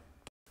చేద్దాం.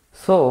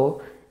 సో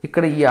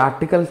ఇక్కడ ఈ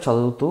ఆర్టికల్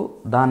చదువుతూ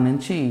దాని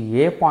నుంచి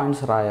ఏ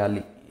పాయింట్స్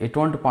రాయాలి,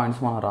 ఎటువంటి పాయింట్స్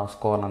మనం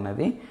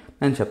రాసుకోవాలనేది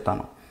నేను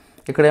చెప్తాను.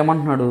 ఇక్కడ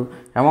ఏమంటున్నాడు,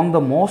 among the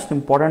most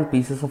important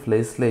pieces of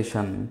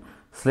legislation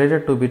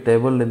slated to be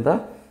tabled in the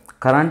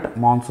current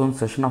monsoon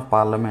session of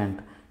Parliament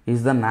is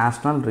the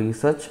National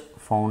Research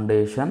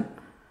Foundation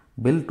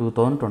Bill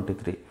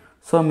 2023.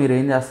 So మీరు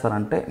ఏం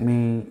చేస్తారంటే మీ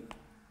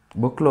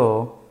బుక్లో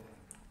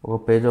ఒక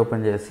పేజ్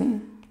ఓపెన్ చేసి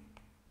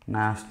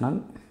నేషనల్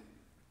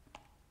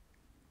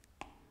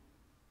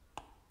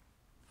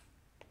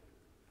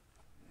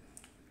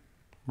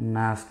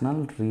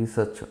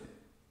రీసెర్చ్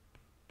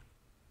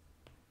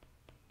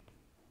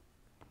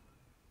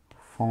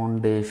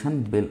ఫౌండేషన్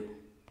బిల్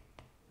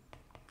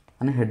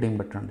అని heading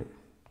పెట్టండి.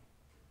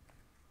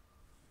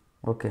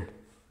 Okay,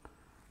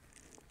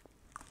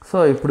 so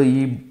ఇప్పుడు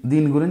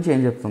దీని గురించి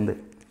ఏం చెప్తుంది,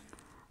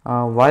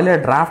 While a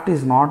draft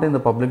is not in the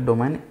public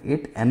domain,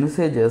 it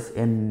envisages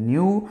a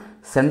new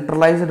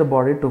centralized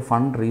body to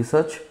fund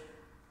research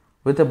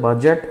with a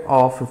budget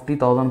of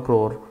 50,000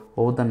 crore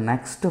over the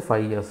next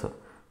 5 years.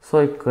 So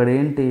ఇక్కడ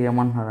ఏంటి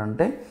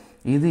ఏమంటున్నారంటే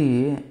ఇది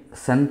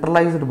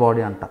సెంట్రలైజ్డ్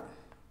బాడీ అంట,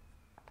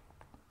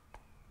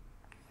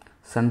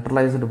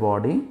 సెంట్రలైజ్డ్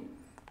బాడీ,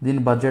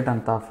 దీని budget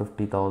ఎంత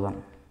 50,000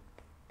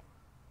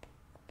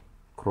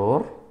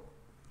 crore.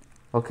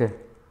 Okay,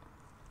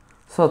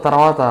 so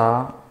తర్వాత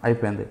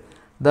అయిపోయింది.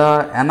 The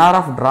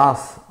NRF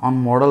draws on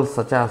models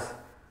such as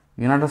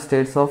United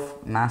States of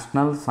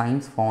National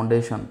Science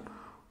Foundation,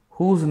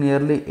 whose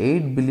nearly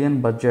 8 billion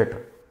budget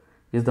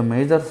is the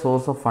major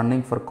source of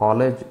funding for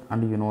college and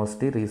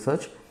university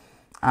research,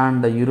 and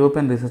the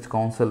European Research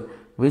Council,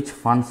 which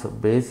funds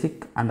basic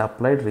and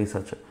applied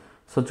research.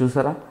 So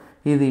చూసారా,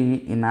 ఇది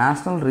ఈ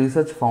national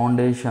research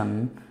foundation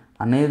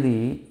అనేది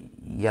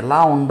ఎలా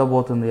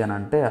ఉండబోతుంది అని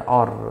అంటే,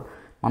 are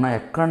మనం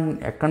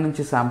ఎక్కడి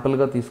నుంచి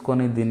శాంపుల్గా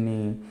తీసుకొని దీన్ని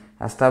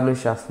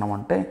ఎస్టాబ్లిష్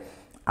చేస్తున్నామంటే,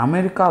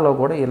 అమెరికాలో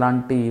కూడా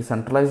ఇలాంటి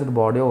సెంట్రలైజ్డ్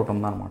బాడీ ఒకటి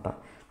ఉందన్నమాట.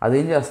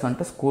 అదేం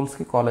చేస్తుందంటే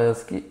స్కూల్స్కి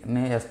కాలేజెస్కి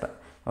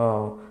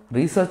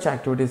రీసెర్చ్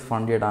యాక్టివిటీస్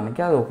ఫండ్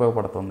చేయడానికి అది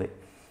ఉపయోగపడుతుంది.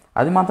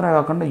 అది మాత్రమే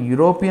కాకుండా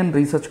యూరోపియన్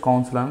రీసెర్చ్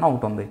కౌన్సిల్ అని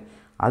ఒకటి ఉంది.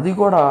 అది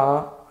కూడా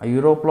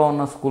యూరోప్లో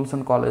ఉన్న స్కూల్స్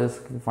అండ్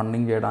కాలేజెస్కి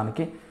ఫండింగ్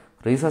చేయడానికి,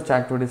 రీసెర్చ్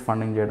యాక్టివిటీస్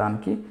ఫండింగ్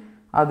చేయడానికి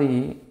అది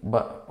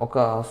ఒక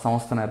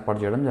సంస్థను ఏర్పాటు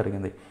చేయడం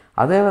జరిగింది.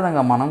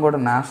 అదేవిధంగా మనం కూడా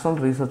నేషనల్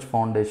రీసెర్చ్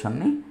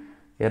ఫౌండేషన్ని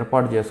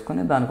ఏర్పాటు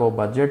చేసుకొని దానికి ఒక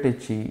బడ్జెట్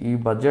ఇచ్చి, ఈ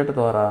బడ్జెట్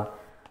ద్వారా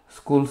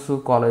స్కూల్స్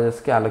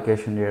కాలేజెస్కి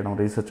అలొకేషన్ చేయడం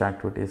రీసెర్చ్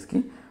యాక్టివిటీస్కి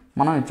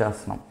మనం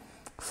ఇచ్చేస్తున్నాం.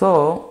 సో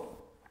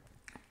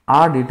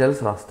ఆ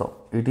details రాస్తావు.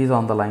 It is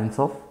on the lines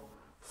of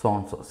so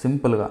and so,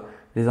 సింపుల్గా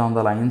it is on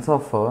the lines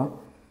of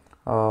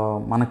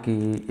మనకి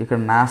ఇక్కడ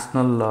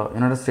national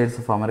United states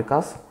of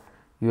America's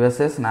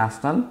యుఎస్ఏస్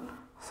national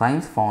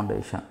science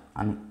foundation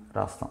అని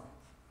రాస్తాం,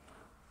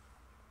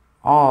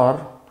 are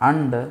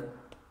and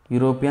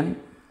European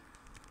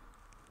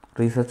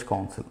research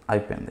council.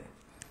 అయిపోయింది.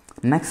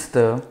 Next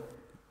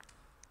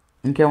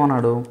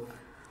ఇంకేమన్నాడు,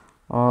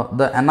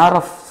 the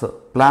ఎన్ఆర్ఎఫ్స్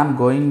plan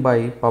going by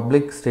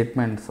public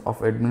statements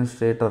of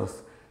administrators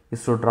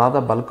is to draw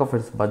the bulk of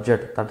its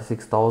budget,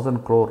 36,000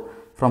 crore,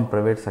 from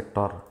private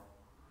sector.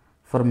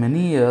 For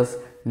many years,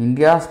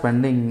 India's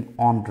spending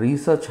on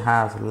research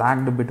has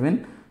lagged between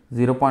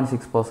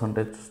 0.6%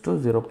 to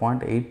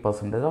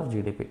 0.8% of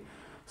GDP.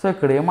 So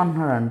ఇక్కడ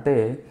ఏమంటున్నాడంటే,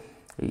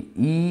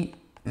 ఈ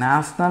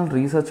national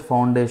research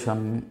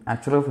foundation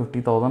యాక్చువల్గా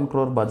 50,000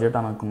 crore budget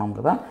అని అనుకున్నాం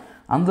కదా,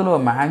 అందులో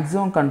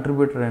maximum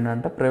contributor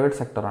ఏంటంటే private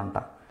sector అంట.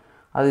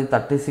 అది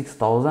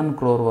 36,000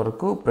 crore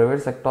వరకు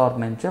ప్రైవేట్ సెక్టార్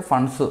నుంచే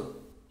ఫండ్స్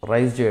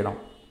రైజ్ చేయడం.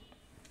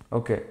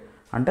 ఓకే,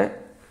 అంటే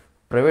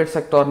ప్రైవేట్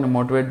సెక్టార్ని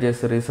మోటివేట్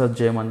చేసి రీసెర్చ్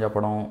చేయమని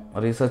చెప్పడం,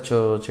 రీసెర్చ్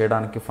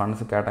చేయడానికి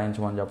ఫండ్స్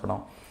కేటాయించమని చెప్పడం.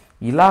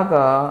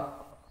 ఇలాగా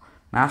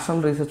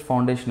నేషనల్ రీసెర్చ్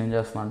ఫౌండేషన్ ఏం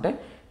చేస్తుందంటే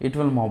it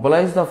will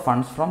mobilise the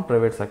funds from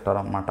private sector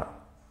అన్నమాట.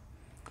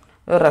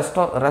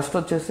 రెస్ట్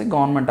వచ్చేసి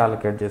గవర్నమెంట్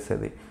అలొకేట్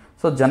చేసేది.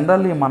 సో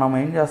జనరల్లీ మనం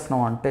ఏం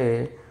చేస్తున్నాం అంటే,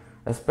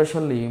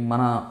 ఎస్పెషల్లీ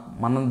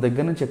మన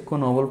దగ్గర నుంచి ఎక్కువ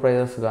నోబెల్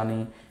ప్రైజెస్ కానీ,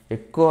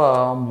 ఎక్కువ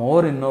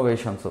మోర్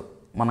ఇన్నోవేషన్స్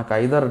మనకు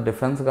ఐదర్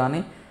డిఫెన్స్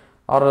కానీ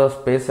ఆర్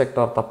స్పేస్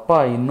సెక్టార్ తప్ప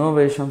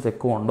ఇన్నోవేషన్స్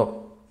ఎక్కువ ఉండవు,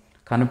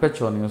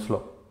 కనిపించవు న్యూస్లో.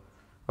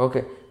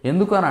 ఓకే,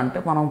 ఎందుకని అంటే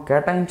మనం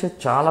కేటాయించే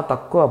చాలా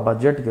తక్కువ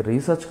బడ్జెట్కి,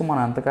 రీసెర్చ్కి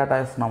మనం ఎంత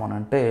కేటాయిస్తున్నామని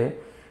అంటే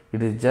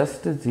it is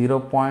just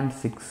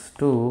 0.6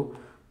 to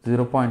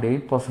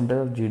 0.8%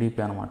 of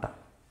GDP అనమాట.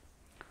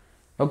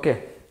 ఓకే,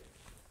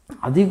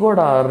 అది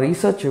కూడా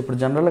రీసెర్చ్. ఇప్పుడు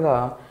జనరల్గా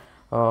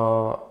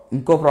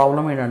ఇంకో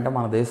ప్రాబ్లం ఏంటంటే,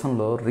 మన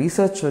దేశంలో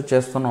రీసెర్చ్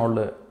చేస్తున్న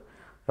వాళ్ళు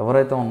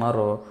ఎవరైతే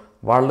ఉన్నారో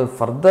వాళ్ళు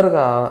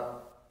ఫర్దర్గా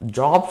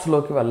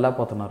జాబ్స్లోకి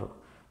వెళ్ళలేకపోతున్నారు.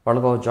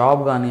 వాళ్ళకు ఒక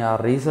జాబ్ కానీ ఆ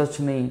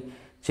రీసెర్చ్ని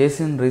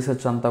చేసిన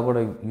రీసెర్చ్ అంతా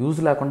కూడా యూజ్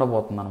లేకుండా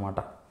పోతుందన్నమాట.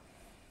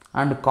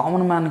 And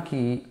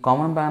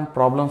common man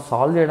problem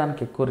solve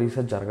చేయడానికి ఎక్కువ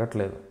రీసెర్చ్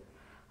జరగట్లేదు.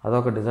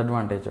 అదొక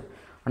డిసడ్వాంటేజ్.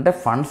 అంటే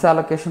ఫండ్స్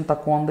అలొకేషన్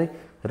తక్కువ ఉంది,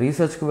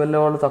 రీసెర్చ్కి వెళ్ళే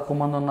వాళ్ళు తక్కువ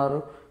మంది ఉన్నారు,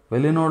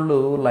 వెళ్ళిన వాళ్ళు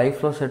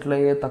లైఫ్లో సెటిల్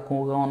అయ్యే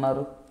తక్కువగా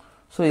ఉన్నారు.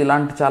 సో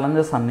ఇలాంటి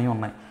ఛాలెంజెస్ అన్నీ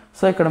ఉన్నాయి.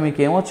 సో ఇక్కడ మీకు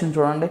ఏమొచ్చింది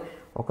చూడండి,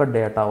 ఒక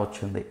డేటా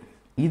వచ్చింది.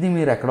 ఇది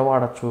మీరు ఎక్కడ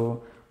వాడచ్చు,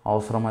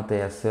 అవసరమైతే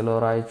ఎస్ఏలో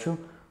రాయొచ్చు,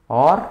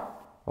 ఆర్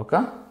ఒక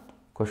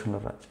క్వశ్చన్లో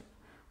రాయొచ్చు.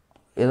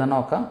 ఏదైనా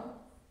ఒక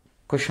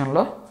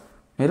క్వశ్చన్లో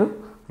మీరు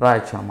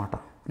రాయొచ్చు అనమాట.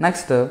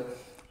 Next,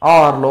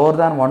 are lower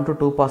than 1 to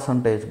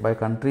 2% by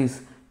countries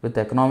with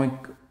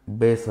economic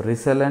base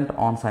రిసిలెంట్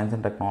on science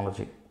and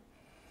technology.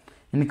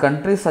 In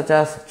countries such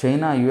as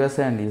China,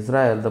 USA and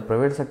Israel, the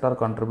private sector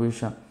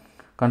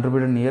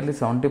contributed nearly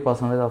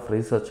 70% of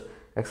research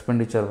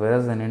expenditure,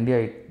 whereas in India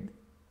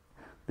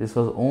this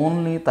was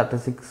only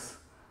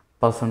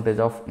 36%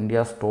 of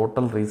India's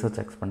total research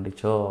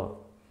expenditure.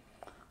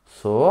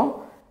 So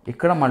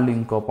ఇక్కడ మళ్ళీ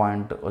ఇంకో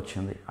point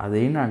వచ్చింది.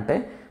 అదేంటంటే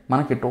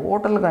మనకి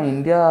టోటల్గా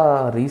India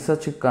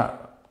research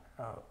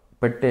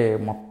పెట్టే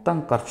మొత్తం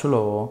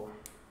ఖర్చులో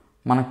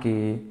మనకి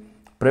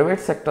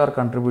ప్రైవేట్ సెక్టార్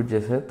కంట్రిబ్యూట్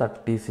చేసేది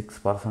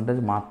 36%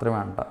 మాత్రమే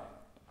అంట.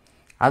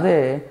 అదే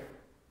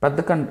పెద్ద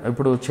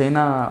ఇప్పుడు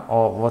చైనా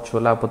అవ్వచ్చు,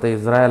 లేకపోతే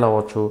ఇజ్రాయెల్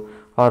అవ్వచ్చు,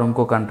 ఆర్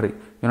ఇంకో country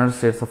United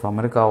states of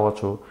America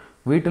అవ్వచ్చు,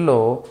 వీటిలో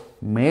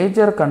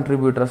మేజర్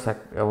కంట్రిబ్యూటర్స్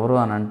ఎవరు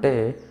అని అంటే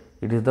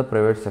it is the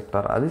private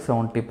sector. అది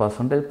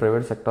 70%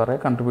 ప్రైవేట్ సెక్టారే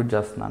కంట్రిబ్యూట్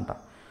చేస్తుందంట.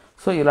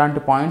 సో ఇలాంటి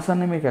పాయింట్స్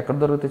అన్నీ మీకు ఎక్కడ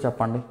దొరుకుతాయి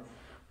చెప్పండి.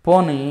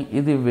 పోనీ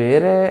ఇది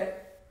వేరే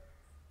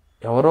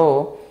ఎవరో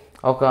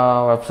ఒక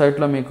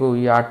వెబ్సైట్లో మీకు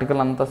ఈ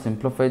ఆర్టికల్ అంతా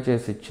సింప్లిఫై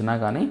చేసి ఇచ్చినా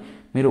కానీ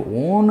మీరు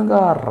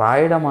ఓన్గా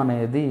రాయడం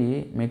అనేది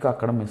మీకు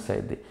అక్కడ మిస్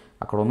అయ్యిద్ది.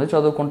 అక్కడ ఉంది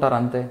చదువుకుంటారు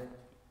అంతే.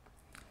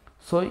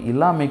 సో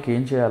ఇలా మీకు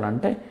ఏం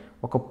చేయాలంటే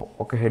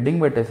ఒక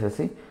హెడ్డింగ్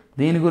పెట్టేసేసి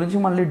దీని గురించి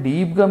మళ్ళీ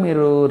డీప్గా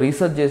మీరు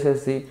రీసెర్చ్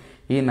చేసేసి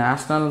ఈ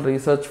నేషనల్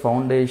రీసెర్చ్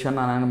ఫౌండేషన్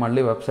అని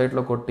మళ్ళీ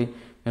వెబ్సైట్లో కొట్టి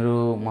మీరు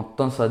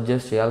మొత్తం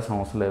సజెస్ట్ చేయాల్సిన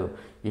అవసరం లేదు.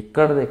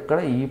 ఇక్కడ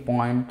ఈ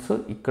పాయింట్స్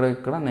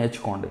ఇక్కడ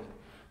నేర్చుకోండి.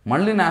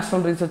 మళ్ళీ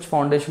నేషనల్ రీసెర్చ్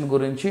ఫౌండేషన్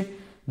గురించి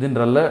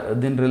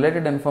దీని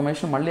రిలేటెడ్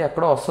ఇన్ఫర్మేషన్ మళ్ళీ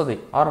ఎక్కడో వస్తుంది,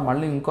 ఆర్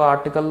మళ్ళీ ఇంకో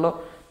ఆర్టికల్లో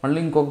మళ్ళీ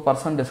ఇంకొక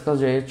పర్సన్ డిస్కస్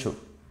చేయొచ్చు,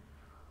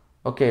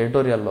 ఓకే,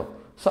 ఎడిటోరియల్లో.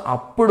 సో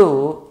అప్పుడు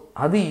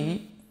అది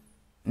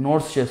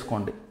నోట్స్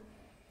చేసుకోండి.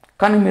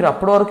 కానీ మీరు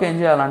అప్పటి వరకు ఏం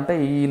చేయాలంటే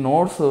ఈ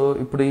నోట్స్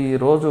ఇప్పుడు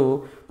ఈరోజు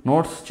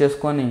నోట్స్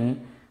చేసుకొని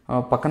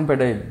పక్కన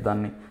పెట్టేది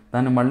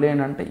దాన్ని మళ్ళీ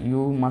ఏంటంటే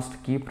యూ మస్ట్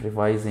కీప్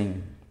రివైజింగ్.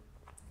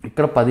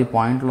 ఇక్కడ 10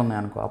 పాయింట్లు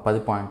ఉన్నాయనుకో, ఆ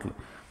 10 పాయింట్లు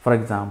ఫర్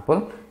ఎగ్జాంపుల్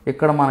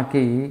ఇక్కడ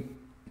మనకి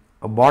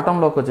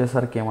బాటంలోకి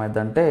వచ్చేసరికి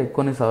ఏమైందంటే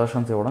కొన్ని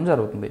సజెషన్స్ ఇవ్వడం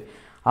జరుగుతుంది.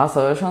 ఆ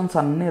సజెషన్స్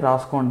అన్నీ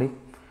రాసుకోండి.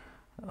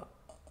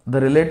 The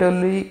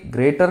relatively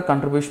greater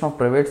contribution of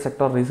private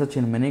sector research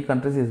in many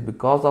countries is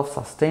because of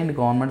sustained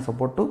government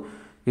support to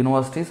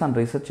universities and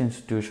research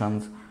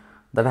institutions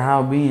that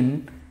have been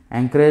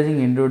encouraging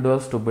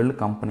individuals to build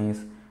companies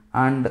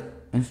and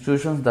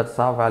institutions that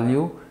saw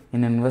value in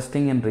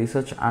investing in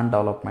research and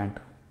development.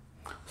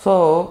 So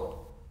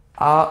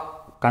ఆ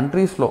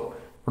కంట్రీస్లో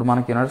ఇప్పుడు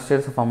మనకి United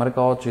states of America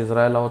అవ్వచ్చు,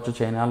 Israel అవ్వచ్చు,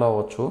 చైనాలో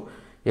అవ్వచ్చు,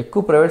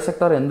 ఎక్కువ private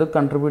sector ఎందుకు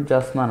కంట్రిబ్యూట్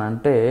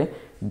చేస్తున్నానంటే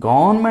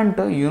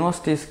గవర్నమెంట్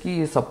యూనివర్సిటీస్కి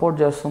సపోర్ట్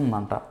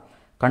చేస్తుందంట,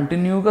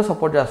 కంటిన్యూగా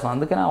సపోర్ట్ చేస్తుంది,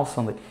 అందుకనే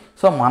వస్తుంది.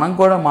 సో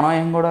మనం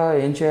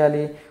ఏం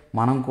చేయాలి,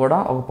 మనం కూడా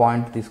ఒక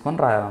పాయింట్ తీసుకొని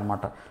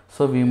రాయాలన్నమాట.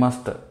 So we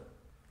must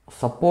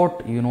support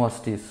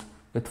universities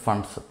with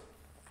funds.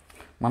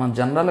 మనం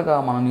జనరల్గా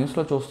మనం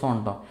న్యూస్లో చూస్తూ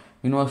ఉంటాం,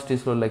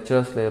 యూనివర్సిటీస్లో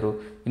లెక్చరర్స్ లేరు,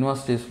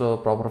 యూనివర్సిటీస్లో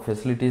ప్రాపర్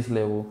ఫెసిలిటీస్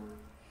లేవు.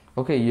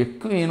 ఓకే,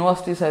 ఎక్కువ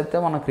యూనివర్సిటీస్ అయితే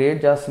మనం క్రియేట్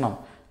చేస్తున్నాం,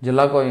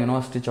 జిల్లాకు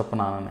యూనివర్సిటీ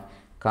చెప్పునానని.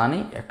 కానీ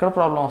ఎక్కడ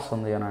ప్రాబ్లం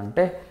వస్తుంది అని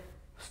అంటే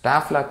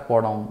స్టాఫ్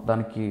లేకపోవడం,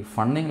 దానికి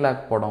ఫండింగ్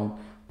లేకపోవడం,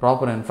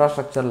 ప్రాపర్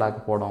ఇన్ఫ్రాస్ట్రక్చర్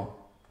లేకపోవడం.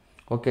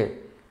 ఓకే,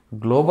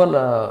 గ్లోబల్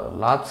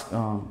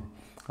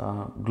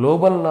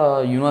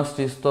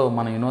యూనివర్సిటీస్తో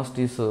మన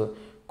యూనివర్సిటీస్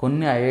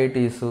కొన్ని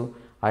ఐఐటీస్,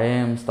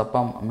 ఐఐఎమ్స్ తప్ప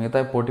మిగతా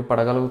పోటీ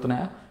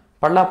పడగలుగుతున్నాయా?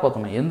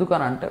 పడలేకపోతున్నాయి.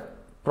 ఎందుకనంటే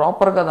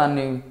ప్రాపర్గా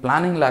దాన్ని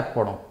ప్లానింగ్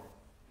లేకపోవడం.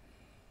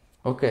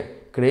 ఓకే,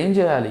 ఇక్కడ ఏం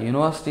చేయాలి,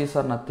 universities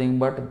are nothing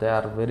but they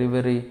are very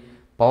very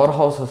power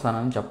houses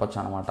అని చెప్పొచ్చు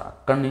అనమాట.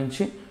 అక్కడి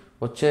నుంచి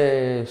వచ్చే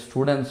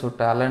స్టూడెంట్స్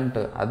టాలెంట్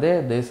అదే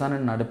దేశాన్ని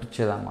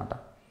నడిపించేదన్నమాట.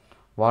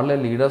 వాళ్ళే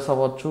లీడర్స్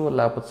అవ్వచ్చు,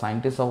 లేకపోతే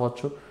సైంటిస్ట్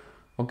అవ్వచ్చు.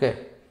 ఓకే,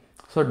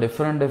 సో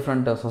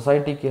డిఫరెంట్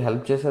సొసైటీకి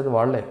హెల్ప్ చేసేది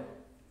వాళ్ళే,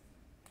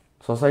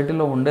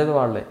 సొసైటీలో ఉండేది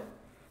వాళ్ళే.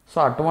 సో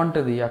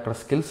అటువంటిది అక్కడ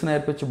స్కిల్స్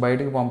నేర్పించి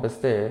బయటికి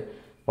పంపిస్తే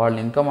వాళ్ళు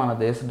ఇంకా మన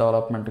దేశ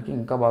డెవలప్మెంట్కి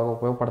ఇంకా బాగా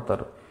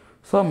ఉపయోగపడతారు.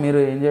 సో మీరు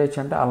ఏం చేయొచ్చు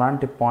అంటే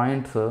అలాంటి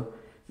పాయింట్స్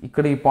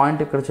ఈ పాయింట్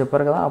ఇక్కడ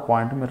చెప్పారు కదా, ఆ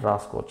పాయింట్ మీరు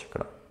రాసుకోవచ్చు.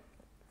 ఇక్కడ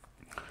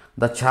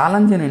the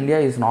challenge in India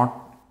is not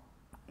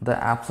the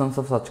absence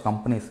of such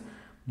companies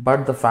but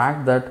the fact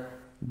that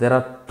there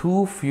are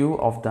too few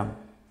of them.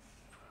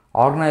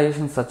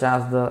 Organizations such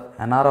as the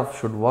NRF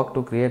should work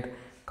to create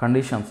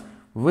conditions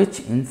which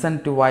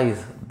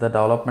incentivize the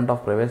development of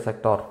private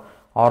sector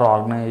or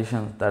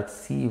organizations that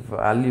see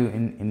value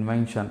in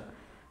invention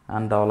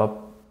and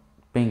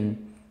developing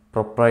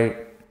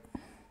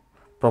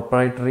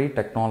proprietary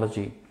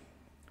technology.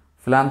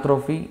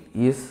 Philanthropy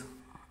is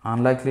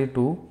unlikely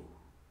to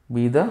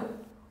be the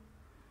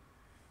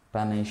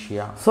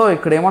panacea. So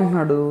ఇక్కడ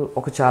ఏమంటున్నాడు,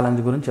 ఒక challenge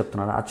గురించి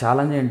చెప్తున్నాడు. ఆ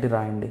challenge ఏంటి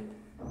రాయండి.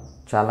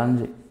 Challenge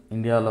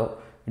ఇండియాలో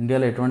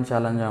ఎటువంటి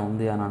ఛాలెంజ్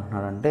ఉంది అని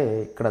అంటున్నాడంటే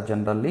ఇక్కడ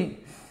జనరల్లీ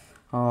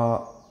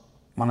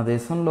మన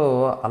దేశంలో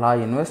అలా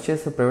ఇన్వెస్ట్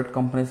చేసే ప్రైవేట్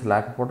కంపెనీస్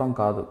లేకపోవడం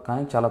కాదు,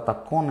 కానీ చాలా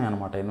తక్కువ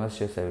ఉన్నాయన్నమాట ఇన్వెస్ట్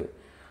చేసేవి.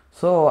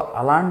 సో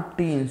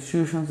అలాంటి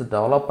ఇన్స్టిట్యూషన్స్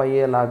డెవలప్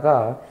అయ్యేలాగా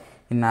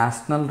ఈ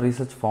నేషనల్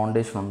రీసెర్చ్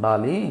ఫౌండేషన్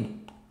ఉండాలి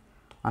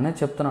అనే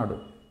చెప్తున్నాడు.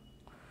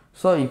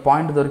 సో ఈ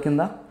పాయింట్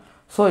దొరికిందా?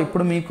 సో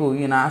ఇప్పుడు మీకు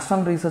ఈ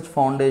నేషనల్ రీసెర్చ్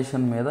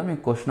ఫౌండేషన్ మీద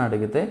మీకు క్వశ్చన్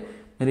అడిగితే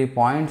మీరు ఈ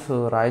పాయింట్స్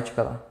రాయొచ్చు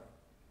కదా.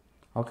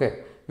 ఓకే,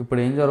 ఇప్పుడు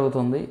ఏం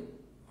జరుగుతుంది,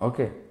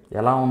 ఓకే,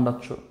 ఎలా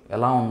ఉండొచ్చు,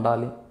 ఎలా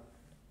ఉండాలి.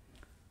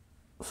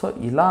 సో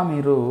ఇలా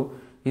మీరు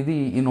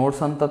ఈ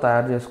నోట్స్ అంతా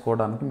తయారు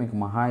చేసుకోవడానికి మీకు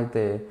మహా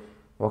అయితే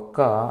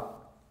ఒక్క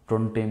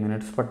 20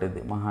 minutes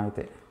పట్టిద్ది మహా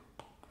అయితే.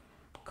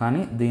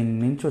 కానీ దీని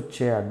నుంచి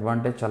వచ్చే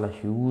అడ్వాంటేజ్ చాలా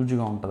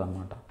హ్యూజ్గా ఉంటుంది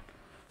అన్నమాట.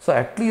 సో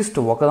అట్లీస్ట్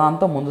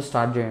ఒకదాంతో ముందు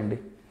స్టార్ట్ చేయండి.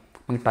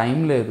 మీకు టైం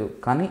లేదు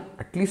కానీ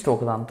అట్లీస్ట్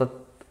ఒకదాంతో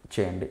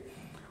చేయండి.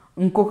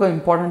 ఇంకొక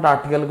ఇంపార్టెంట్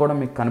ఆర్టికల్ కూడా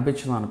మీకు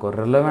కనిపించింది అనుకో,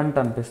 రిలవెంట్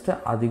అనిపిస్తే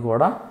అది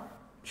కూడా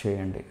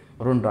చేయండి.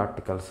 2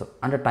 ఆర్టికల్స్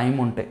అంటే టైం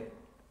ఉంటే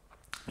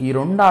ఈ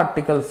 2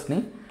 ఆర్టికల్స్ని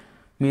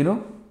మీరు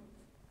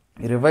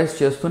రివైజ్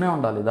చేస్తూనే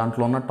ఉండాలి.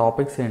 దాంట్లో ఉన్న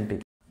టాపిక్స్ ఏంటి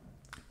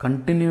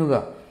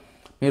కంటిన్యూగా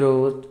మీరు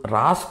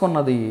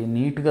రాసుకున్నది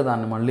నీట్గా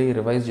దాన్ని మళ్ళీ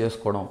రివైజ్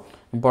చేసుకోవడం,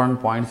 ఇంపార్టెంట్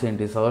పాయింట్స్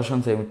ఏంటి,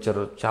 సజెషన్స్ ఏమి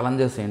ఇచ్చారు,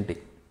 ఛాలెంజెస్ ఏంటి,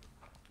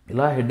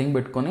 ఇలా హెడ్డింగ్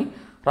పెట్టుకొని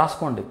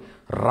రాసుకోండి.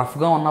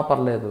 రఫ్గా ఉన్నా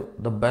పర్లేదు,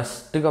 ద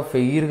బెస్ట్గా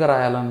ఫెయిర్గా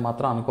రాయాలని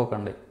మాత్రం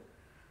అనుకోకండి.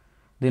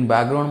 దీని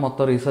బ్యాక్గ్రౌండ్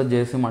మొత్తం రీసెర్చ్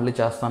చేసి మళ్ళీ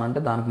చేస్తానంటే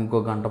దానికి ఇంకో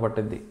గంట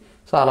పట్టిద్ది.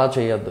 సో అలా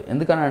చేయొద్దు.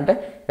 ఎందుకంటే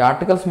ఈ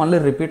ఆర్టికల్స్ మళ్ళీ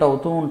రిపీట్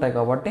అవుతూ ఉంటాయి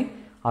కాబట్టి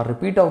ఆ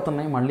రిపీట్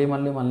అవుతున్నాయి మళ్ళీ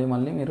మళ్ళీ మళ్ళీ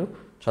మళ్ళీ మీరు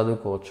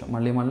చదువుకోవచ్చు,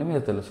 మళ్ళీ మళ్ళీ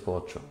మీరు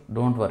తెలుసుకోవచ్చు.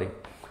 Don't worry.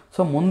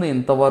 సో ముందు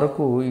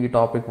ఇంతవరకు ఈ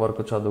టాపిక్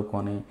వరకు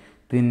చదువుకొని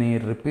దీన్ని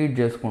రిపీట్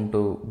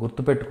చేసుకుంటూ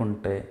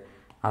గుర్తుపెట్టుకుంటే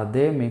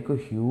అదే మీకు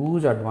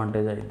హ్యూజ్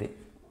అడ్వాంటేజ్ అయింది.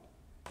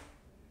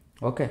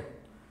 ఓకే,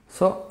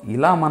 సో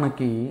ఇలా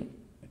మనకి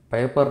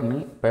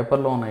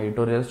పేపర్లో ఉన్న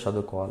ఎడిటోరియల్స్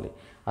చదువుకోవాలి.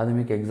 అది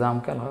మీకు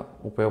ఎగ్జామ్కి అలా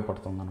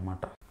ఉపయోగపడుతుంది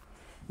అన్నమాట.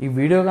 ఈ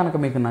వీడియో కనుక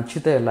మీకు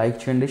నచ్చితే లైక్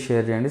చేయండి,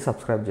 షేర్ చేయండి,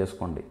 సబ్స్క్రైబ్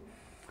చేసుకోండి.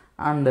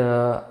 అండ్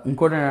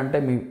ఇంకోటి ఏంటంటే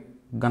మీ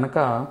గనక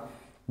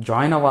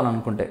జాయిన్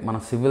అవ్వాలనుకుంటే మన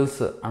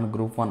సివిల్స్ అండ్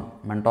గ్రూప్ 1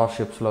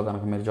 మెంటార్షిప్స్లో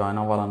కనుక మీరు జాయిన్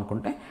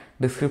అవ్వాలనుకుంటే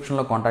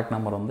డిస్క్రిప్షన్లో కాంటాక్ట్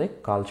నెంబర్ ఉంది,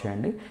 కాల్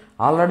చేయండి.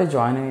 ఆల్రెడీ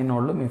జాయిన్ అయిన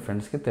వాళ్ళు మీ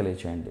ఫ్రెండ్స్కి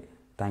తెలియచేయండి.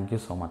 Thank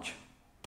you so much.